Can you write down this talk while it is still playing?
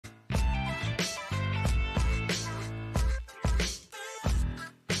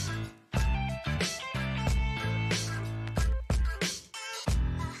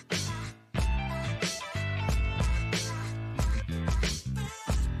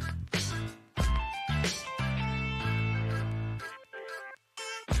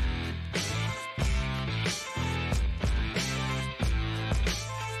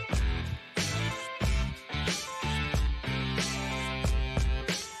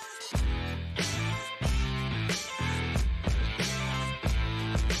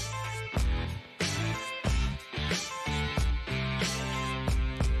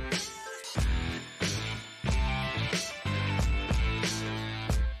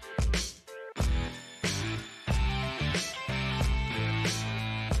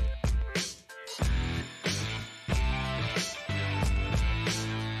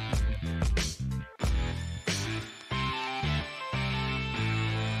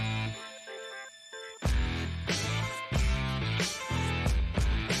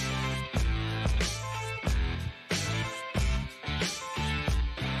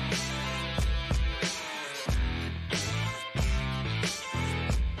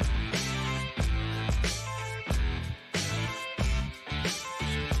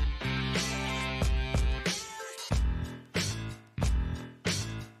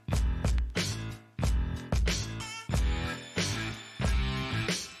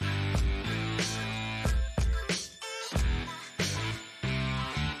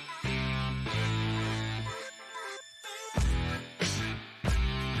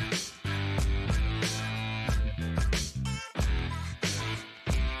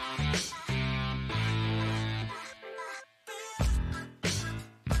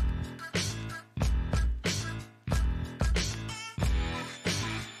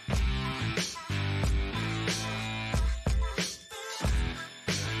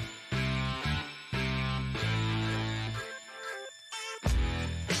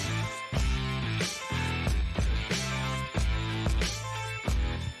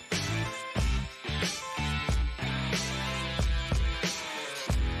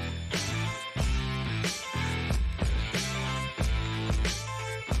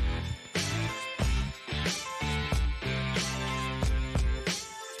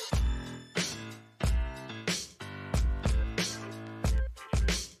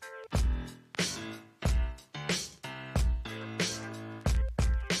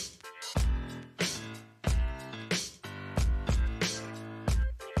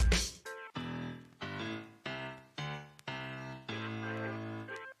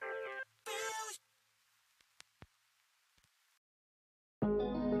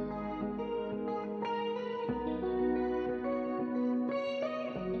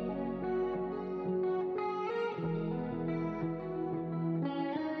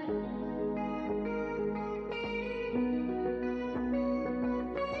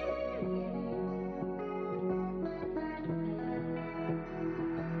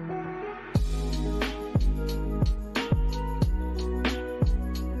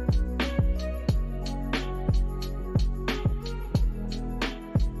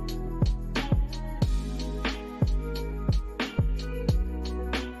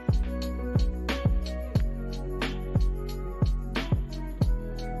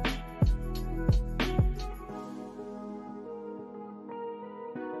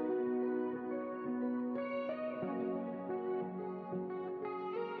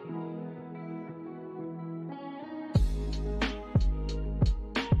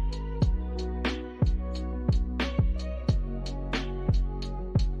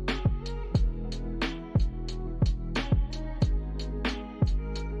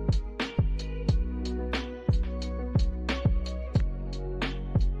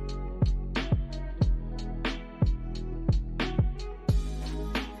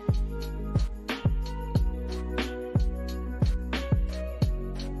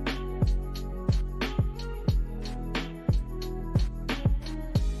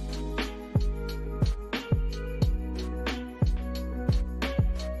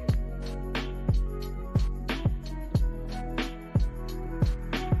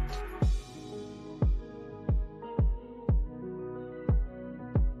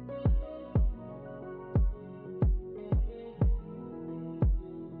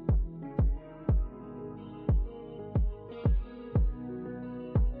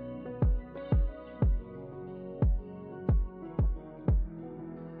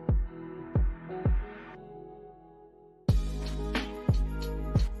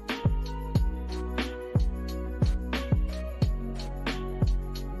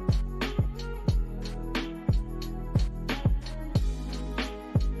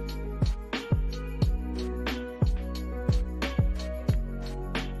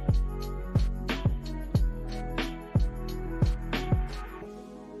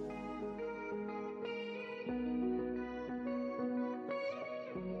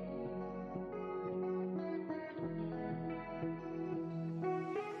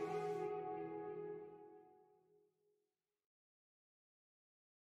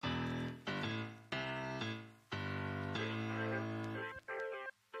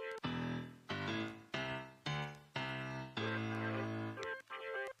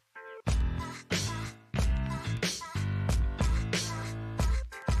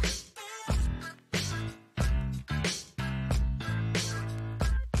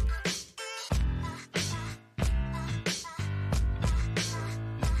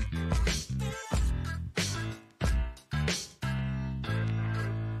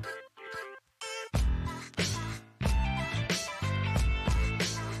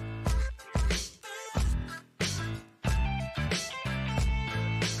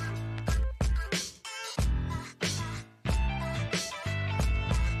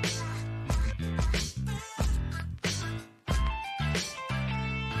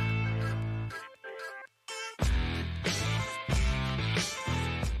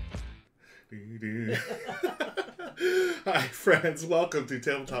Hi, friends. Welcome to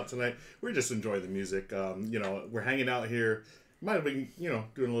Tabletop tonight. We're just enjoying the music. We're hanging out here. Might have been, doing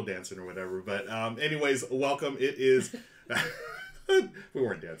a little dancing or whatever. But anyways, welcome. It is... We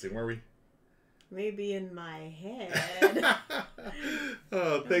weren't dancing, were we? Maybe in my head.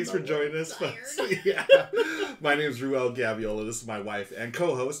 Oh, thanks for joining us, folks. Yeah. My name is Ruel Gaviola. This is my wife and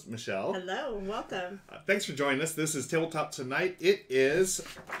co-host, Michelle. Hello, welcome. Thanks for joining us. This is Tabletop Tonight. It is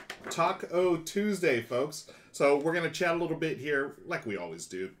Taco Tuesday, folks. So we're going to chat a little bit here, like we always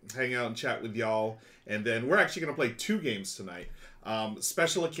do. Hang out and chat with y'all. And then we're actually going to play 2 games tonight.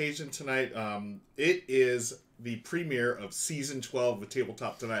 Special occasion tonight. It is the premiere of Season 12 of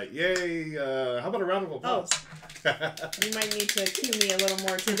Tabletop Tonight. Yay! How about a round of applause? You might need to cue me a little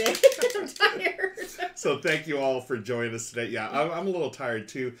more today. I'm tired. So thank you all for joining us today. Yeah, I'm a little tired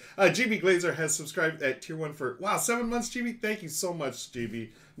too. GB Glazer has subscribed at Tier 1 for, 7 months, GB. Thank you so much,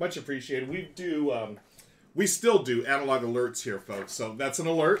 GB. Much appreciated. We still do analog alerts here, folks. So that's an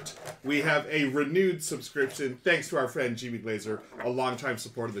alert. We have a renewed subscription. Thanks to our friend GB Glazer, a longtime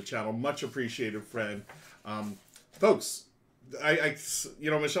supporter of the channel. Much appreciated, friend. Folks,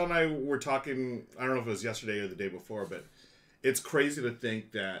 Michelle and I were talking, I don't know if it was yesterday or the day before, but it's crazy to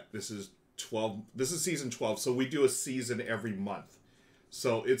think that this is season 12, so we do a season every month.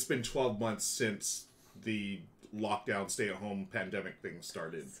 So it's been 12 months since the lockdown, stay-at-home pandemic thing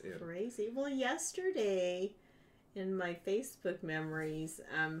started. It's crazy. Well, yesterday, in my Facebook memories,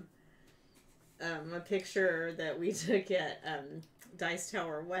 a picture that we took at Dice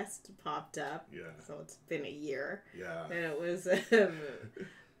Tower West popped up. Yeah. So it's been a year. Yeah. And it was,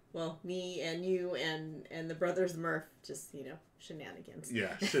 me and you and the Brothers Murph, just, shenanigans.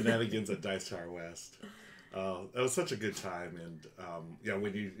 Yeah, shenanigans at Dice Tower West. That was such a good time. And,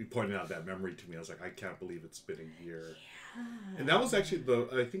 when you pointed out that memory to me, I was like, I can't believe it's been a year. Yeah. And that was actually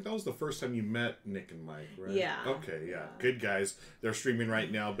I think that was the first time you met Nick and Mike, right? Yeah. Okay, yeah. Good guys. They're streaming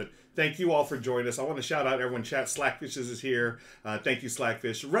right now. But thank you all for joining us. I want to shout out everyone. Chat Slackfishes is here. Thank you,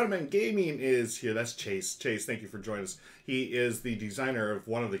 Slackfish. Runman Gaming is here. That's Chase. Chase, thank you for joining us. He is the designer of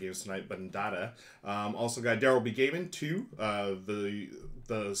one of the games tonight, Bandada. Also got Daryl B. Gaiman, too.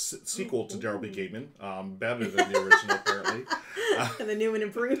 The sequel to Daryl B. Gaiman. Better than the original, apparently. And the new and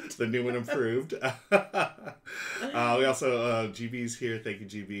improved. The new and improved. We also, GB's here. Thank you,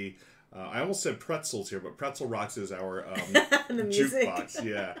 GB. I almost said Pretzels here, but Pretzel Rocks is our jukebox.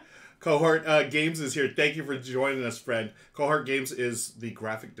 Yeah. Cohort Games is here. Thank you for joining us, friend. Cohort Games is the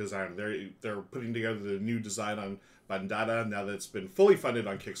graphic designer. They're putting together the new design on Bandada now that it's been fully funded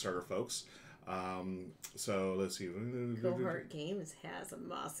on Kickstarter, folks. So let's see. Cohort Games has a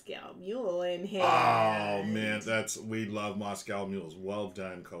Moscow Mule in hand. Oh man, we love Moscow Mules. Well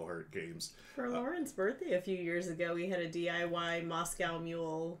done, Cohort Games. For Lauren's birthday a few years ago, we had a DIY Moscow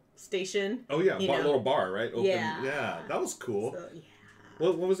Mule station. Oh yeah, little bar, right? Open. Yeah, that was cool. So, yeah.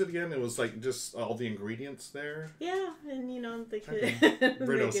 What was it again? It was like just all the ingredients there. Yeah, and they could.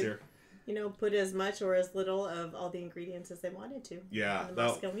 Bruno's here. Put as much or as little of all the ingredients as they wanted to. Yeah, the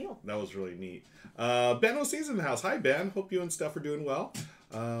Moscow Mule. That was really neat. Ben O'C's in the house. Hi, Ben. Hope you and Steph are doing well.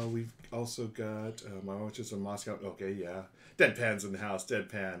 We've also got my watch is in Moscow. Okay, yeah. Deadpan's in the house.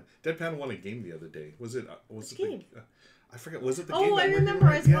 Deadpan won a game the other day. Was it the game? I forget. Was it the game? Oh, I remember.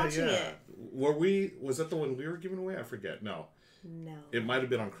 I was watching it. Was that the one we were giving away? I forget. No. It might have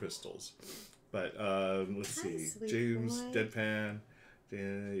been on Crystals. But let's see. James, boy. Deadpan.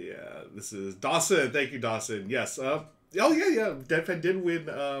 Yeah, this is Dawson. Thank you, Dawson. Yes. Yeah. Deadpan did win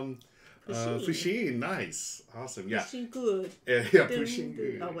Pusheen. Nice. Awesome. Yeah. Pusheen good. Yeah, Pusheen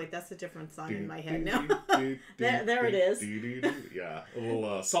good. Oh, wait, that's a different song in my head now. There it is. Yeah. A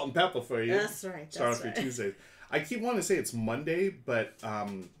little salt and pepper for you. That's right. Start off your Tuesday. I keep wanting to say it's Monday, but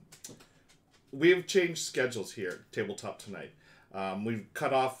we have changed schedules here at Tabletop Tonight. We've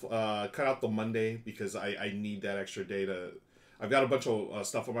cut out the Monday because I need that extra day to... I've got a bunch of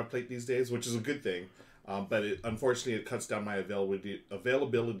stuff on my plate these days, which is a good thing. But unfortunately, it cuts down my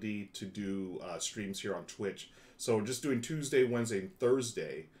availability to do streams here on Twitch. So we're just doing Tuesday, Wednesday, and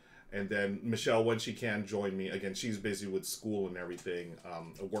Thursday. And then Michelle, when she can, join me. Again, she's busy with school and everything,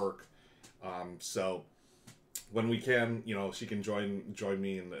 work. So when we can, she can join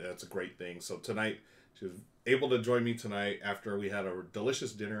me, and that's a great thing. So tonight, she was able to join me tonight after we had a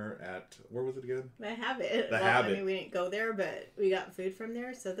delicious dinner at, where was it again? The Habit. Habit. I mean, we didn't go there, but we got food from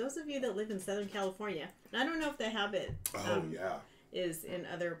there. So those of you that live in Southern California, and I don't know if The Habit is in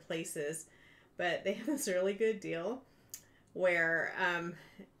other places, but they have this really good deal where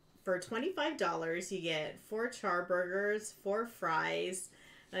for $25 you get 4 charburgers, 4 fries,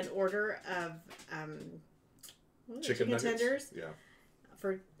 an order of chicken tenders. Yeah.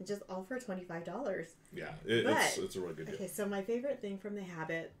 for just all for $25. Yeah, it's a really good deal. Okay, so my favorite thing from the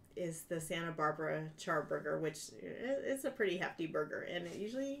Habit is the Santa Barbara char burger, which is a pretty hefty burger, and it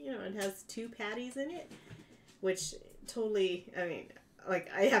usually, it has 2 patties in it, which totally, I mean, like,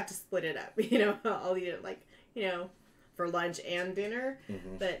 I have to split it up, I'll eat it, like, for lunch and dinner,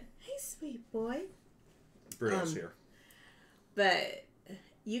 but, hey, sweet boy. Bruno's here. But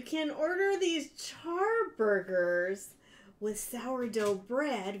you can order these char burgers with sourdough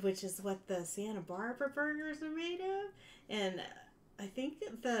bread, which is what the Santa Barbara burgers are made of, and I think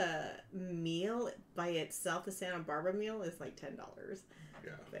the meal by itself, the Santa Barbara meal, is like $10.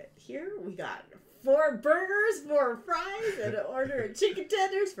 Yeah. But here we got 4 burgers, 4 fries, and an order of chicken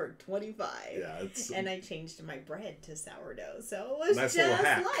tenders for $25. Yeah, and I changed my bread to sourdough, so it was nice just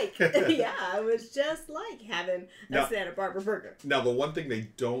like it was just like having a Santa Barbara burger. Now, the one thing they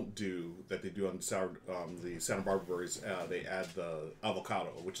don't do that they do on the Santa Barbara burgers, they add the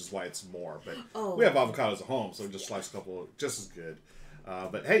avocado, which is why it's more. But we have avocados at home, so just slice a couple, just as good.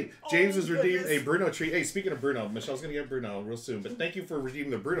 But hey, James has redeemed a Bruno treat. Hey, speaking of Bruno, Michelle's going to get Bruno real soon. But thank you for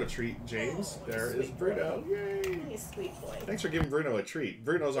redeeming the Bruno treat, James. There is Bruno. Yay. Hey, sweet boy. Thanks for giving Bruno a treat.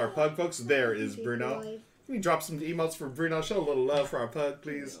 Bruno's our pug, folks. There is Bruno. Can you drop some emotes for Bruno? Show a little love for our pug,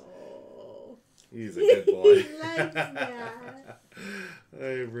 please. Oh. He's a good boy. He likes that.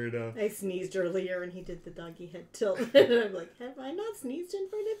 Hey, Bruno. I sneezed earlier and he did the doggy head tilt. And I'm like, have I not sneezed in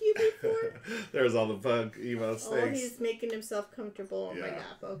front of you before? There's all the pug emotes. Thanks. He's making himself comfortable on my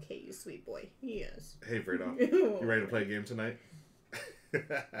lap. Okay, you sweet boy. Yes. Hey, Bruno. You ready to play a game tonight?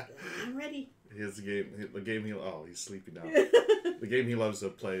 I'm ready. He's he's sleepy now. The game he loves to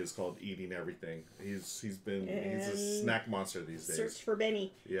play is called Eating Everything. He's a snack monster these days. Search for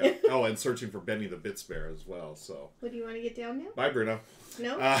Benny. Yeah. Oh, and searching for Benny the Bits Bear as well. So. What do you want to get down now? Bye, Bruno.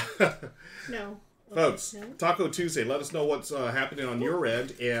 No. No. Folks, no? Taco Tuesday. Let us know what's happening on your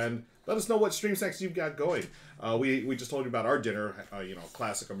end, and let us know what stream snacks you've got going. We just told you about our dinner.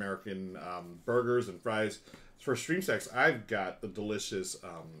 Classic American burgers and fries. For stream snacks, I've got the delicious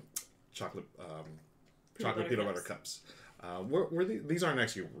chocolate peanut butter cups. These aren't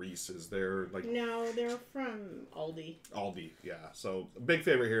actually Reese's. They're like they're from Aldi. Aldi, yeah. So a big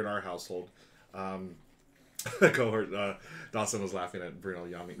favorite here in our household. Cohort Dawson was laughing at Bruno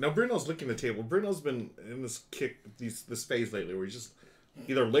yawning. No, Bruno's licking the table. Bruno's been in this phase lately where he just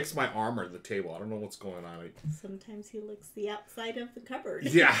either licks my arm or the table. I don't know what's going on. Sometimes he licks the outside of the cupboard.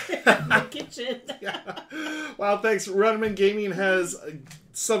 Yeah. The kitchen. Yeah. Well, thanks. Runman Gaming has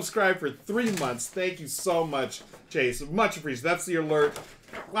subscribed for 3 months. Thank you so much, Chase. Much appreciated. That's the alert.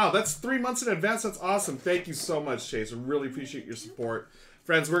 Wow, that's 3 months in advance. That's awesome. Thank you so much, Chase. I really appreciate your support.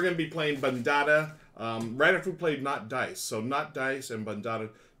 Friends, we're going to be playing Bandada right after we played Not Dice. So Not Dice and Bandada,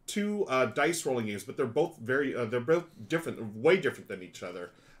 2 dice rolling games, but they're both they're both different, way different than each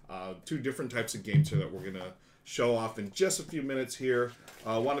other. 2 different types of games here that we're going to show off in just a few minutes here.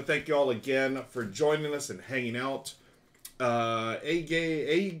 I want to thank you all again for joining us and hanging out.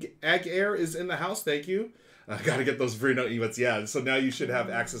 Ag Air is in the house. Thank you. Got to get those Bruno emotes. Yeah, so now you should have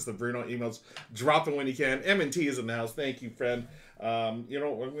access to Bruno emotes. Drop them when you can. M&T is in the house. Thank you, friend. I'm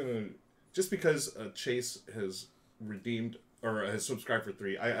going to... Just because Chase has redeemed or has subscribed for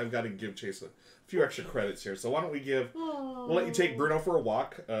 3, I've got to give Chase a few extra credits here. So why don't we we'll let you take Bruno for a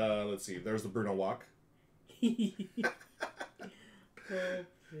walk. Let's see. There's the Bruno walk.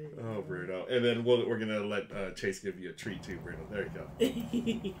 Oh, Bruno. And then we're going to let Chase give you a treat too, Bruno. There you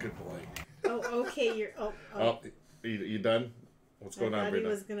go. Good boy. Oh, okay. You done? What's going on, Bruno?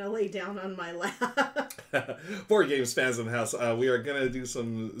 He was going to lay down on my lap. Board Games fans in the house, we are going to do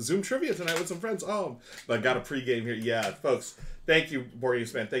some Zoom trivia tonight with some friends. Oh, but I got a pregame here. Yeah, folks, thank you, Board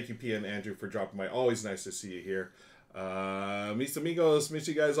Games fan. Thank you, Pia and Andrew, for dropping by. Always nice to see you here. Mis amigos, missed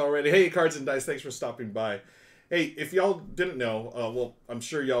you guys already. Hey, Cards and Dice, thanks for stopping by. Hey, if y'all didn't know, well, I'm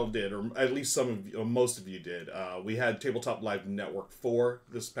sure y'all did, or at least most of you did. We had Tabletop Live Network 4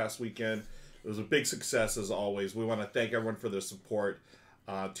 this past weekend. It was a big success, as always. We want to thank everyone for their support.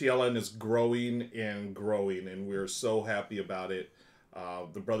 TLN is growing, and we're so happy about it.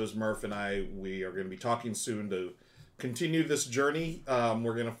 The brothers Murph and I, we are going to be talking soon to continue this journey.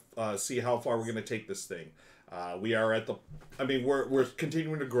 We're going to see how far we're going to take this thing. We are at we're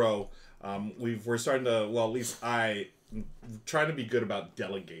continuing to grow. We're starting to, well, at least I'm trying to be good about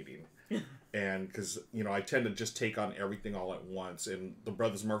delegating. And because, I tend to just take on everything all at once. And the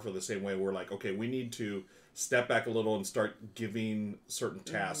brothers Murphy are the same way. We're like, okay, we need to step back a little and start giving certain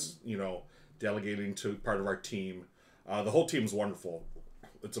tasks, delegating to part of our team. The whole team is wonderful.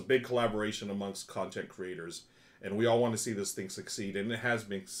 It's a big collaboration amongst content creators. And we all want to see this thing succeed. And it has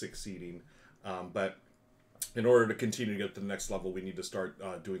been succeeding. But in order to continue to get to the next level, we need to start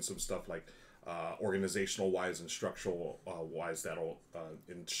doing some stuff like organizational wise and structural wise that'll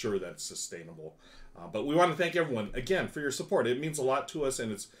ensure that it's sustainable. But we want to thank everyone again for your support. It means a lot to us,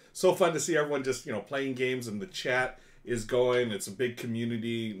 and it's so fun to see everyone just playing games, and the chat is going. It's a big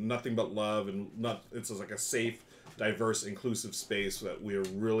community, nothing but love, and it's like a safe, diverse, inclusive space that we're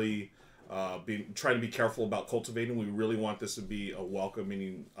really trying to be careful about cultivating. We really want this to be a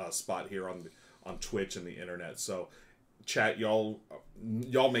welcoming spot here on Twitch and the internet. So, chat, y'all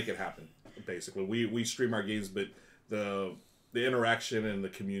make it happen. Basically, we stream our games, but the interaction and the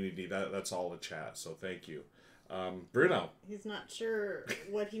community, that's all the chat. So thank you. Bruno. He's not sure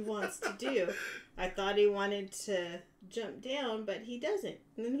what he wants to do. I thought he wanted to jump down, but he doesn't.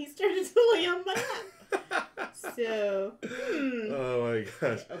 And then he started to lay on my lap. So, Oh my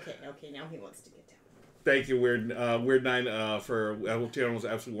gosh. Okay, now he wants to get down. Thank you, Weird Nine, for channel was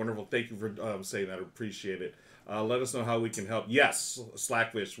absolutely wonderful. Thank you for saying that. I appreciate it. Let us know how we can help. Yes,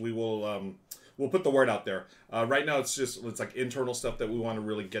 Slackfish. We will. We'll put the word out there. Right now, it's like internal stuff that we want to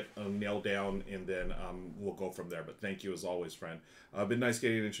really get nailed down, and then we'll go from there. But thank you as always, friend. Been nice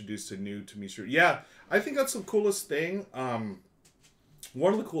getting introduced to me. Yeah, I think that's the coolest thing.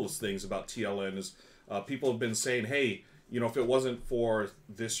 One of the coolest things about TLN is people have been saying, hey, if it wasn't for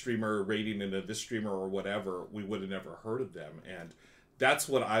this streamer rating into this streamer or whatever, we would have never heard of them. And that's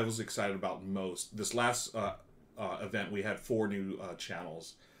what I was excited about most. This last event, we had 4 new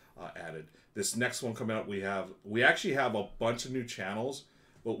channels added. This next one coming up, we actually have a bunch of new channels,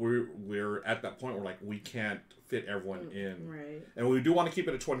 but we're at that point where we can't fit everyone in. Right. And we do want to keep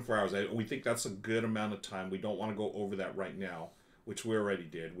it at 24 hours. We think that's a good amount of time. We don't want to go over that right now, which we already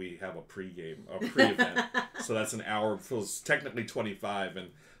did. We have a pre-event. So that's an hour. Feels technically 25. And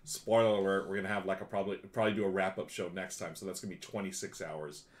spoiler alert, we're gonna have probably do a wrap-up show next time. So that's gonna be 26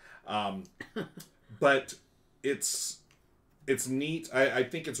 hours. But it's neat. I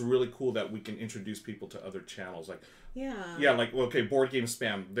think it's really cool that we can introduce people to other channels. Board Game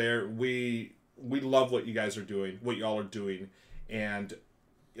Spam. We love what you guys are doing, what y'all are doing, and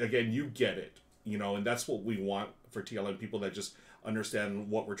again, you get it, and that's what we want for TLN, people that just understand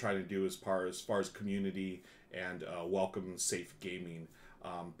what we're trying to do as far as community and welcome, safe gaming.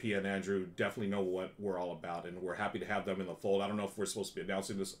 Pia and Andrew definitely know what we're all about, and we're happy to have them in the fold. I don't know if we're supposed to be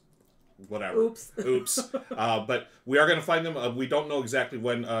announcing this. Whatever. Oops. But we are going to find them. We don't know exactly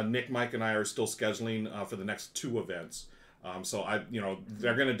when. Nick, Mike, and I are still scheduling for the next 2 events. So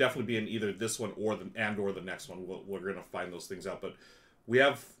they're going to definitely be in either this one or the next one. We're going to find those things out. But we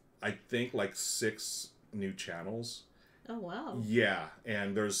have, I think, 6 new channels. Oh wow. Yeah,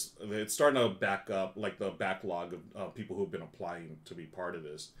 and it's starting to back up, the backlog of people who've been applying to be part of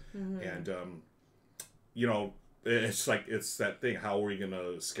this, and it's that thing. How are we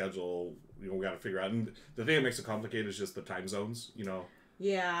gonna schedule? We got to figure out. And the thing that makes it complicated is just the time zones.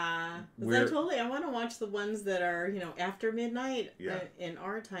 Yeah, I want to watch the ones that are after midnight in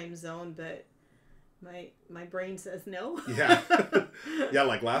our time zone, but my brain says no. Yeah, yeah.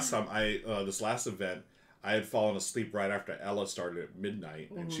 Like last time, this last event, I had fallen asleep right after Ella started at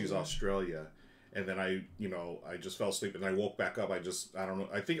midnight, and she's Australia. And then I just fell asleep, and I woke back up. I don't know.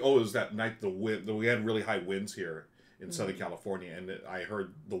 I think, it was that night we had really high winds here in Southern California, and I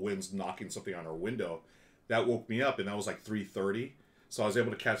heard the winds knocking something on our window. That woke me up, and that was 3:30. So I was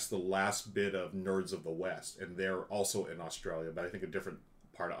able to catch the last bit of Nerds of the West, and they're also in Australia, but I think a different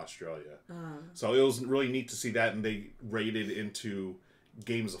part of Australia. So it was really neat to see that, and they raided into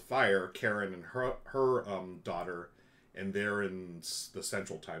Games of Fire, Karen and her daughter, and they're in the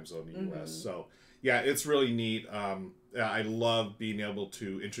central time zone in the U.S. So yeah, it's really neat. I love being able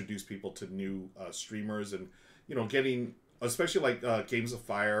to introduce people to new streamers, and getting, especially Games of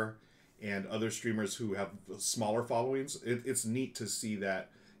Fire and other streamers who have smaller followings. It's neat to see that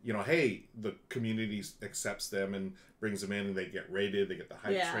hey, the community accepts them and brings them in, and they get rated, they get the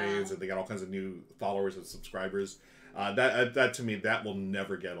hype trains, and they got all kinds of new followers and subscribers. That to me, that will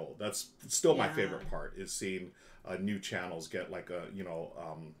never get old. That's still my favorite part, is seeing new channels get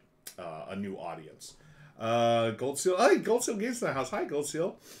a new audience. Gold Seal. Hey, Gold Seal Games in the house. Hi, Gold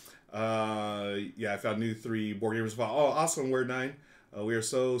Seal. I found new 3 board gamers. Oh, awesome, Weird 9. We are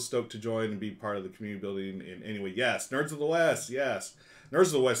so stoked to join and be part of the community building in any way. Yes, Nerds of the West. Yes, Nerds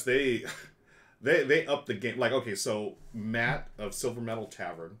of the West. They upped the game. Okay, so Matt of Silver Metal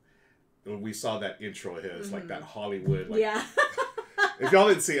Tavern. We saw that intro of his, that Hollywood. If y'all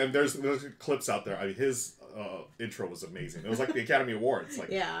didn't see him, there's clips out there. I mean, his intro was amazing. It was like the Academy Awards.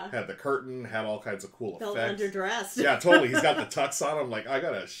 Had the curtain, had all kinds of cool effects. Felt underdressed. Yeah, totally. He's got the tux on. I'm like, I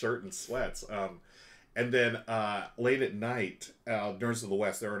got a shirt and sweats. And then late at night, Nerds of the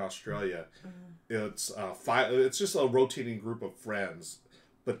West, they're in Australia. It's it's just a rotating group of friends.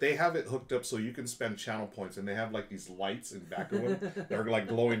 But they have it hooked up so you can spend channel points, and they have like these lights in back of them that are like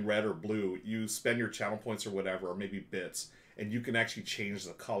glowing red or blue. You spend your channel points or whatever, or maybe bits, and you can actually change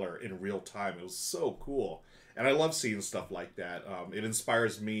the color in real time. It was so cool, and I love seeing stuff like that. It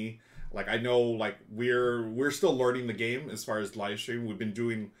inspires me. Like I know, like we're still learning the game as far as live stream. We've been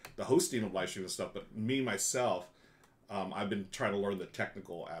doing the hosting of live stream and stuff, but me myself, I've been trying to learn the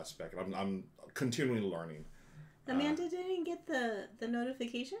technical aspect. I'm continually learning. Amanda didn't get the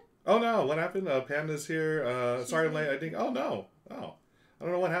notification? Oh no, what happened? Panda's here. Sorry I'm late. I think, oh no. Oh. I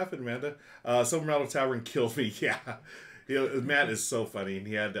don't know what happened, Amanda. Someone out of Tavern killed me. Yeah. Matt is so funny. And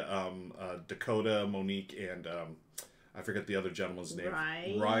he had Dakota, Monique, and I forget the other gentleman's name.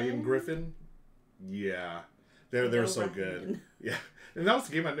 Ryan Griffin? Yeah. They're so Ryan. Good. Yeah. And that was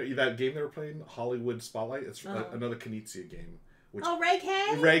the game that game they were playing, Hollywood Spotlight. It's another Knizia game. Ray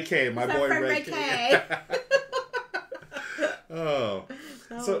K? Ray K, my boy Ray K. Oh,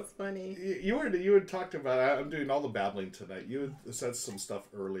 that was funny. You had talked about. I'm doing all the babbling tonight. You had said some stuff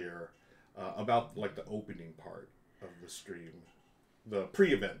earlier about like the opening part of the stream, the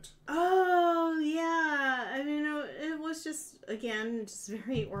pre-event. Oh yeah, I mean it was just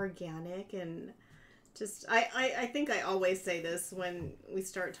very organic and just I think I always say this when we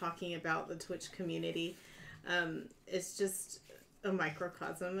start talking about the Twitch community. It's just a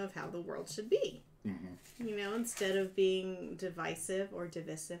microcosm of how the world should be. Mm-hmm. You know, instead of being divisive or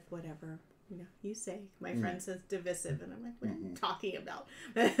divisive, whatever you say. My friend says divisive, and I'm like, what are you talking about?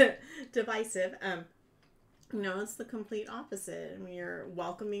 Divisive. It's the complete opposite. I mean, you're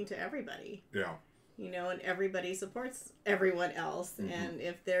welcoming to everybody. Yeah. And everybody supports everyone else. Mm-hmm. And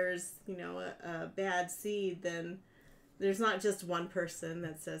if there's a bad seed, then there's not just one person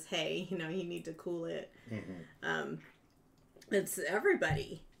that says, hey, you need to cool it. Mm-hmm. It's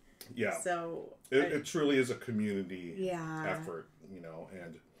everybody. Yeah. So it truly is a community effort,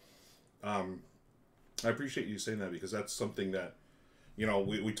 and I appreciate you saying that because that's something that,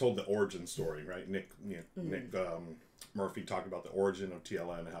 we told the origin story, right? Nick Murphy talked about the origin of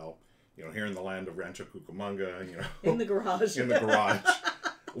TLN, how, here in the land of Rancho Cucamonga, in the garage.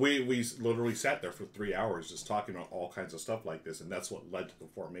 We literally sat there for 3 hours just talking about all kinds of stuff like this, and that's what led to the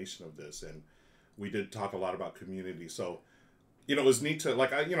formation of this. And we did talk a lot about community. So, it was neat to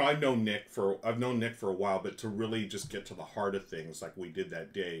I've known Nick for a while, but to really just get to the heart of things like we did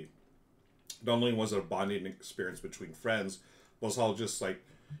that day. Not only was it a bonding experience between friends, but it was all just like,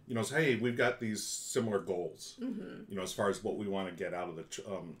 hey, we've got these similar goals. Mm-hmm. As far as what we want to get out of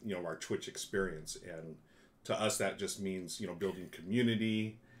the our Twitch experience, and to us that just means building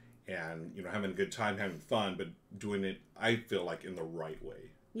community and having a good time, having fun, but doing it, I feel like, in the right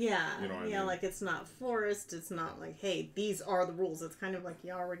way. Yeah, I mean? Like it's not forced. It's not like, hey, these are the rules. It's kind of like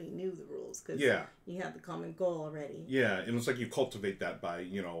you already knew the rules because you had the common goal already. Yeah, and it's like you cultivate that by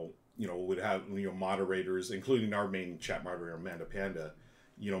would have moderators, including our main chat moderator Amanda Panda,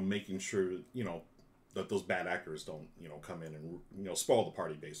 making sure that those bad actors don't come in and spoil the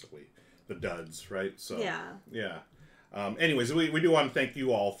party, basically the duds, right? So yeah. Anyways, we do want to thank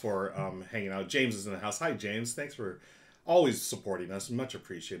you all for hanging out. James is in the house. Hi, James. Thanks for always supporting us. Much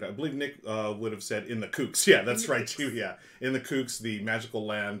appreciated. I believe Nick would have said in the Kooks. Yeah, that's right too. Yeah, in the Kooks, the magical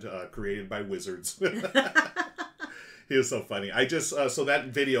land created by wizards. He was so funny. I just so that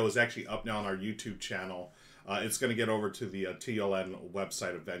video is actually up now on our YouTube channel. It's going to get over to the TLN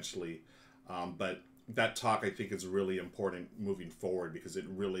website eventually, but that talk I think is really important moving forward because it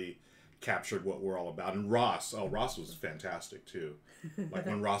really captured what we're all about. And Ross was fantastic too. Like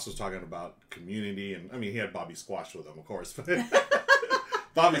when Ross was talking about community, and I mean he had Bobby Squash with him, of course. But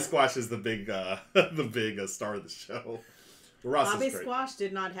Bobby Squash is the big star of the show. Ross Bobby Squash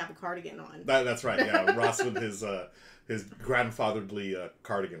did not have a cardigan on. That's right. Yeah, Ross with his grandfatherly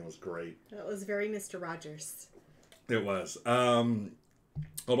cardigan was great. That was very Mr. Rogers. It was. All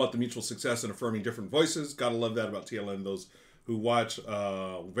about the mutual success and affirming different voices. Gotta love that about TLN. Those who watch,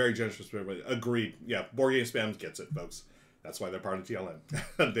 very generous with everybody. Agreed. Yeah, Board Game Spams gets it, folks. That's why they're part of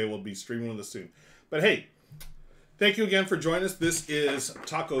TLN. They will be streaming with us soon. But hey, thank you again for joining us. This is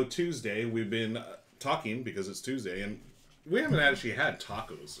Taco Tuesday. We've been talking because it's Tuesday, and we haven't actually had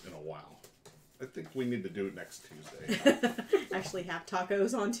tacos in a while. I think we need to do it next Tuesday. Actually have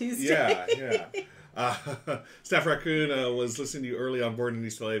tacos on Tuesday. Yeah. Staff Raccoon was listening to you early on board in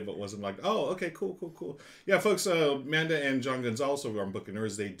East LA, but wasn't like, oh, okay, cool. Yeah, folks, Amanda and John Gonzalez over on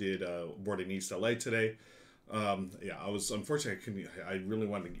Buccaneers, they did board in East LA today. I was unfortunately I really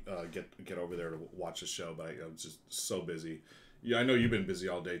wanted to get over there to watch the show, but I was just so busy. Yeah, I know you've been busy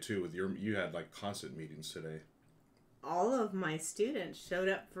all day too. You had like constant meetings today. All of my students showed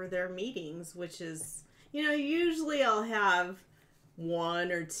up for their meetings, which is, usually I'll have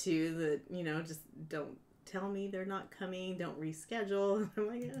one or two that, just don't tell me they're not coming, don't reschedule. I'm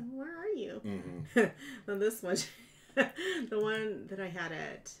like, where are you? Mm-hmm. Well, this one, the one that I had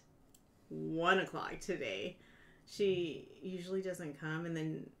at 1 o'clock today, she usually doesn't come, and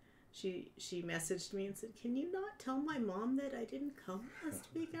then she messaged me and said, "Can you not tell my mom that I didn't come last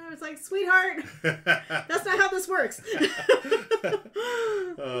week?" And I was like, "Sweetheart, that's not how this works."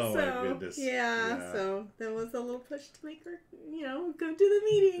 Oh, my goodness. Yeah, so there was a little push to make her, go to the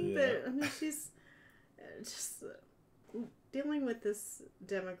meeting. Yeah. But I mean, she's just dealing with this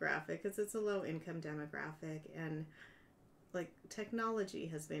demographic, because it's a low income demographic, and like technology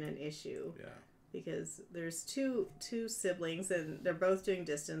has been an issue. Yeah. Because there's two siblings, and they're both doing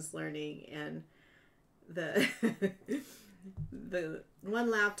distance learning, and the the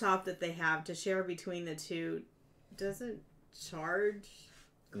one laptop that they have to share between the two doesn't charge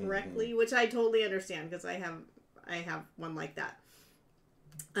correctly, mm-hmm. which I totally understand, because I have one like that.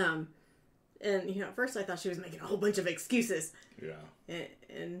 And at first I thought she was making a whole bunch of excuses. Yeah.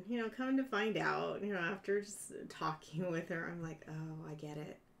 And coming to find out, after just talking with her, I'm like, oh, I get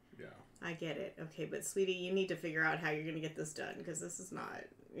it. Yeah. I get it. Okay, but sweetie, you need to figure out how you're going to get this done, because this is not,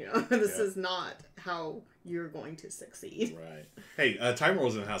 this is not how you're going to succeed. Right. Hey, Time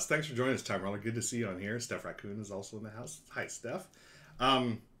Roller's in the house. Thanks for joining us, Time Roller. Good to see you on here. Steph Raccoon is also in the house. Hi, Steph.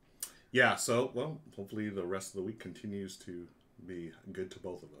 Yeah, so, well, hopefully the rest of the week continues to be good to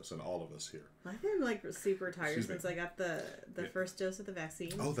both of us and all of us here. I've been, super tired since I got the first dose of the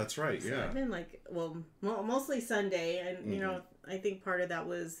vaccine. Oh, that's right, yeah. So I've been, mostly Sunday, and, mm-hmm. I think part of that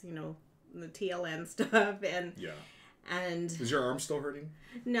was, the TLN stuff, and yeah. And is your arm still hurting?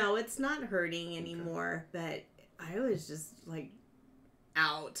 No, it's not hurting anymore, okay. But I was just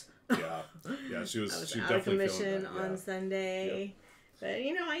out. Yeah, she was out of commission on Yeah. Sunday. Yep. But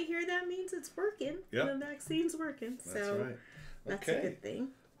I hear that means it's working. Yep. The vaccine's working. That's so right. That's a good thing.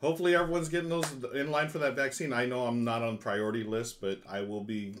 Hopefully everyone's getting those in line for that vaccine. I know I'm not on priority list, but I will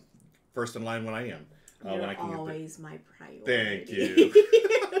be first in line when I am. You're when I can always my priority. Thank you.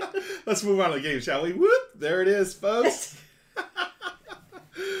 Let's move on to the game, shall we? Whoop! There it is, folks.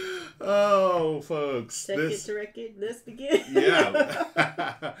 Oh, folks. Let's begin.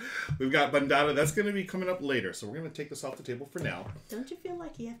 Yeah. We've got Bandada. That's going to be coming up later, so we're going to take this off the table for now. Don't you feel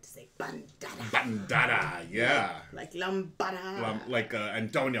like you have to say Bandada? Bandada, yeah. Like Lambada. Like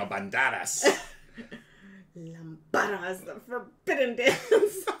Antonio Banderas. Lambada is the forbidden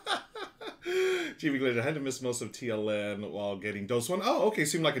dance. GB Glazer, I had to miss most of TLN while getting dose one. Oh, okay.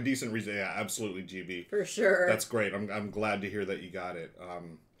 Seemed like a decent reason. Yeah, absolutely, GB. For sure. That's great. I'm glad to hear that you got it.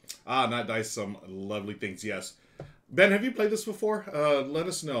 Not dice, some lovely things. Yes. Ben, have you played this before? Let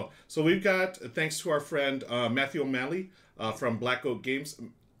us know. So we've got, thanks to our friend Matthew O'Malley from Black Oak Games.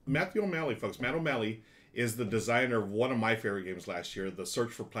 Matthew O'Malley, folks. Matt O'Malley is the designer of one of my favorite games last year, The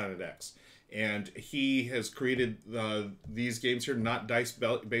Search for Planet X. And he has created these games here, not dice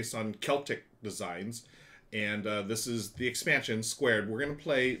based on Celtic designs. And this is the expansion, Squared. We're going to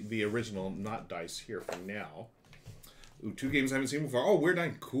play the original, not dice, here for now. Ooh, 2 games I haven't seen before. Oh, Weird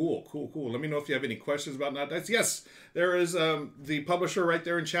Nine. Cool. Let me know if you have any questions about Not Dice. Yes, there is the publisher right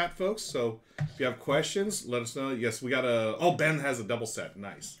there in chat, folks. So if you have questions, let us know. Yes, we got a... Oh, Ben has a double set.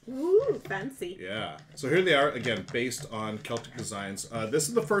 Nice. Ooh, fancy. Yeah. So here they are, again, based on Celtic designs. This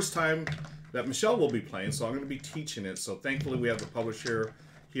is the first time that Michelle will be playing, so I'm going to be teaching it. So thankfully we have the publisher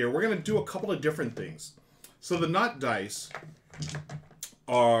here. We're going to do a couple of different things. So the Not Dice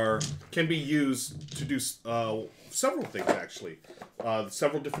can be used to do several things, actually.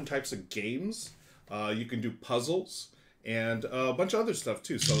 Several different types of games. You can do puzzles and a bunch of other stuff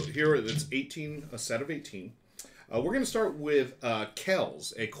too. So here it's a set of 18. We're going to start with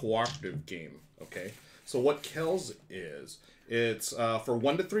Kells, a cooperative game. Okay. So what Kells is, it's for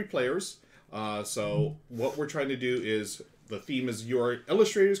 1 to 3 players. So what we're trying to do is, the theme is your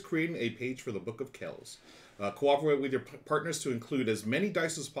illustrators creating a page for the Book of Kells. Cooperate with your partners to include as many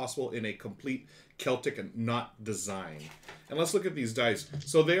dice as possible in a complete Celtic and not design. And let's look at these dice.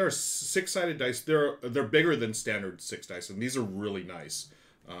 So they are 6-sided dice. They're bigger than standard 6 dice, and these are really nice.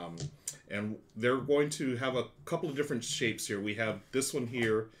 And they're going to have a couple of different shapes here. We have this one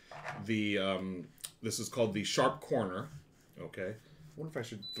here. This is called the Sharp Corner. Okay. I wonder if I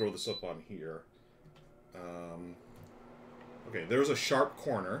should throw this up on here. Okay, there's a Sharp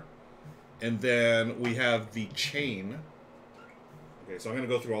Corner. And then we have the Chain. Okay, so I'm going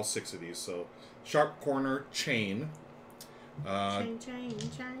to go through all 6 of these. So, Sharp Corner, Chain. Chain, chain,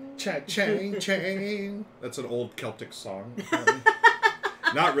 chain. Chain, chain. That's an old Celtic song.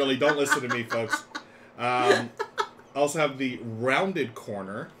 Not really. Don't listen to me, folks. Also have the rounded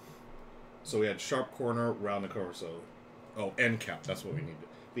corner. So we had sharp corner, rounded corner. So, end cap. That's what we need.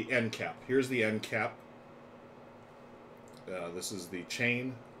 The end cap. Here's the end cap. This is the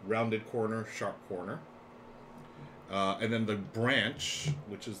chain, rounded corner, sharp corner. And then the branch,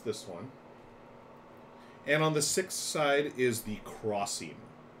 which is this one. And on the 6th side is the crossing.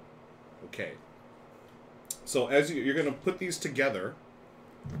 Okay. So as you're going to put these together,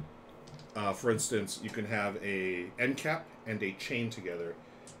 for instance, you can have a end cap and a chain together.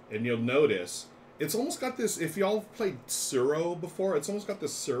 And you'll notice, it's almost got this, if y'all played Suro before, it's almost got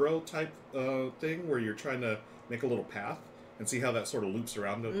this Suro type thing where you're trying to make a little path and see how that sort of loops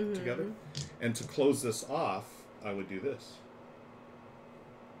around together. And to close this off, I would do this.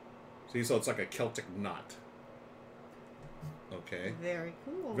 See, so it's like a Celtic knot. Okay. Very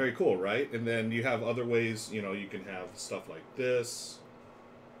cool. Very cool, right? And then you have other ways, you can have stuff like this.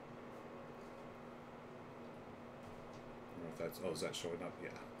 I don't know if that's, is that showing up? Yeah,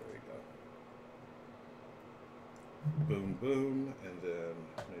 there you go. Boom, boom, and then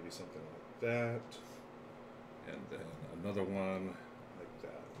maybe something like that. And then another one like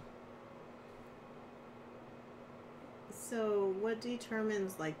that. So what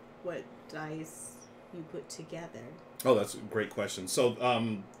determines what dice you put together? Oh, that's a great question. So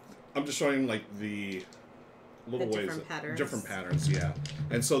I'm just showing the little ways, different patterns, yeah.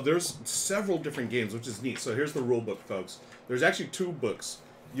 And so there's several different games, which is neat. So here's the rule book, folks. There's actually 2 books.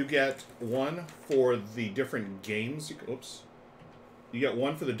 You get one for the different games. You get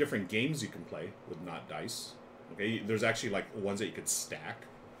one for the different games you can play with not dice. Okay, there's actually ones that you could stack,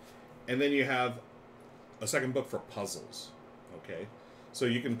 and then you have a second book for puzzles. Okay, so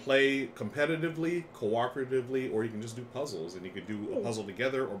you can play competitively, cooperatively, or you can just do puzzles, and you could do a puzzle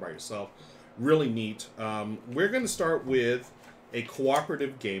together or by yourself. Really neat. We're going to start with a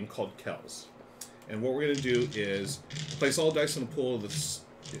cooperative game called Kells, and what we're going to do is place all dice in a pool of this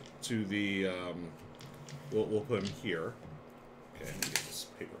to the. We'll put them here. Okay, let me get this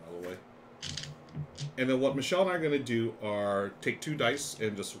paper out of the way. And then what Michelle and I are going to do are take 2 dice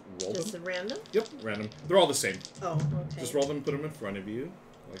and just roll them. Just random? Yep, random. They're all the same. Oh, okay. Just roll them and put them in front of you,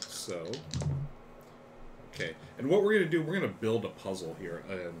 like so. Okay, and what we're going to do, we're going to build a puzzle here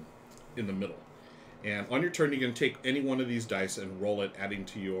in the middle. And on your turn, you're going to take any one of these dice and roll it, adding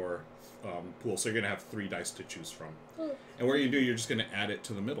to your pool. So you're going to have 3 dice to choose from. And what you do, you're just going to add it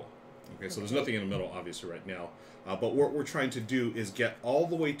to the middle. Okay, so there's nothing in the middle, obviously, right now. But what we're trying to do is get all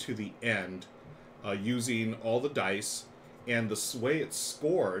the way to the end using all the dice. And the way it's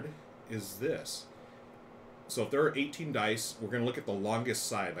scored is this. So if there are 18 dice, we're going to look at the longest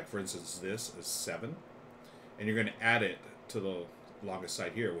side. Like, for instance, this is 7. And you're going to add it to the longest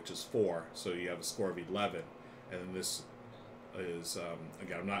side here, which is 4. So you have a score of 11. And then this is,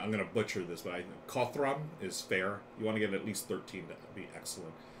 again, I'm going to butcher this, but Kothram is fair. You want to get at least 13 to be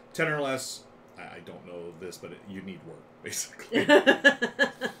excellent. 10 or less, I don't know this, but you need work, basically.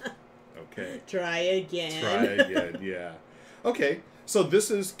 Okay. Try again. Try again, yeah. Okay, so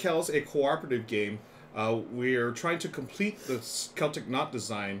this is Kells, a cooperative game. We're trying to complete the Celtic knot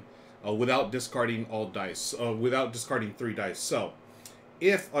design without discarding all dice, without discarding 3 dice. So,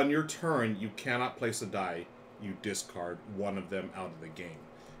 if on your turn you cannot place a die, you discard one of them out of the game.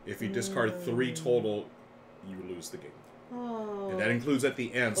 If you discard 3 total, you lose the game. Oh. And that includes at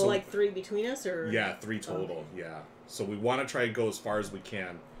the end. Well, so 3 between us, or? Yeah, 3 total. Okay. Yeah. So we want to try to go as far as we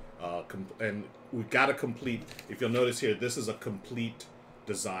can, and we've got to complete. If you'll notice here, this is a complete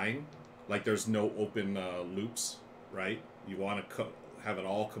design. Like there's no open loops, right? You want to have it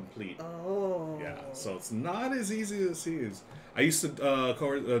all complete. Oh. Yeah. So it's not as easy as it seems. I used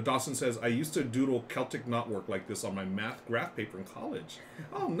to. Dawson says I used to doodle Celtic knotwork like this on my math graph paper in college.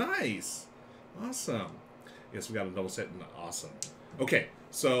 Oh, nice. Awesome. Yes, we got a double set and awesome. Okay,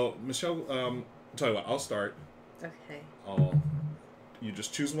 so Michelle, tell you what, I'll start. Okay. You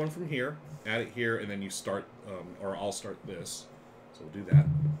just choose one from here, add it here, and then you start, or I'll start this. So we'll do that.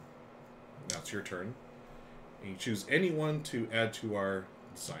 Now it's your turn. And you choose any one to add to our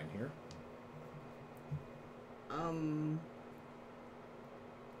design here.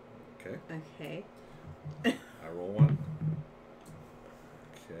 Okay. Okay. I roll one.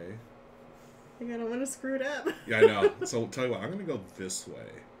 Okay. I don't want to screw it up. Yeah, I know. So I'll tell you what, I'm going to go this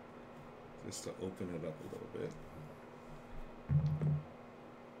way. Just to open it up a little bit.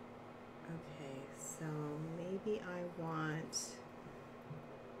 Okay, so maybe I want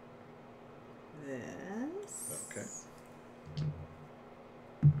this. Okay.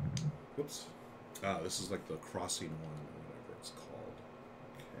 Whoops. This is like the crossing one or whatever.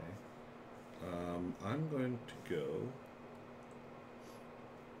 I'm going to go.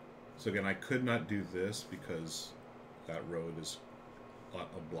 So again, I could not do this because that road is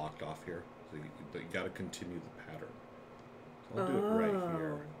blocked off here. So you got to continue the pattern. So I'll do it right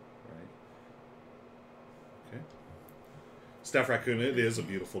here. Right. Okay. Staff Raccoon, it is a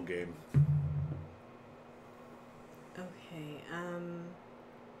beautiful game. Okay.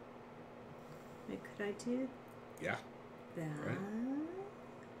 Wait, could I do? Yeah. That. Right.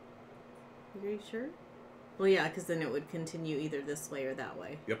 Are you sure? Well, yeah, because then it would continue either this way or that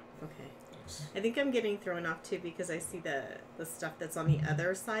way. Yep. Okay. Nice. I think I'm getting thrown off too because I see the stuff that's on the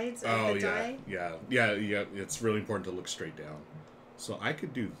other sides of the die. Yeah. It's really important to look straight down. So I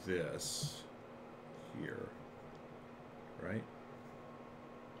could do this here, right?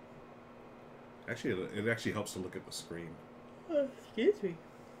 Actually, it actually helps to look at the screen. Oh, excuse me.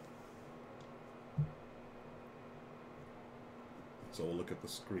 So we'll look at the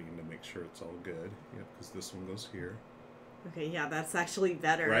screen to make sure it's all good. Yep, because this one goes here. Okay, yeah, that's actually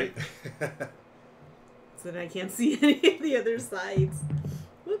better. Right? So then I can't see any of the other sides.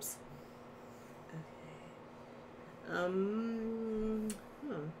 Whoops. Okay.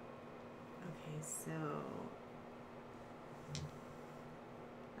 Okay, so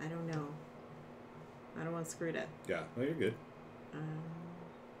I don't know. I don't want to screw it up. Yeah, no, you're good.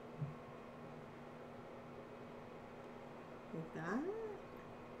 Like that?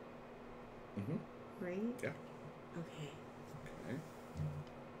 Mm-hmm. Right? Yeah. Okay. Okay.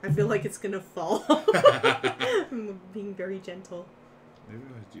 I feel like it's gonna fall. I'm being very gentle. Maybe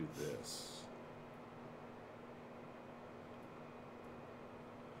I do this.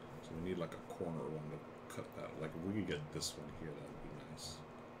 So we need like a corner one to cut that. Like if we could get this one here, that would be nice.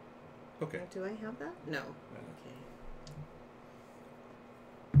 Okay. Do I have that? No. Yeah.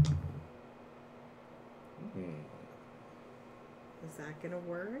 Okay. Hmm. Is that gonna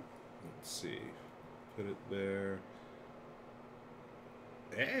work? Let's see. Put it there.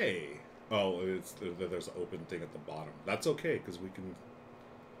 Hey! Oh, there's an open thing at the bottom. That's okay, because we can...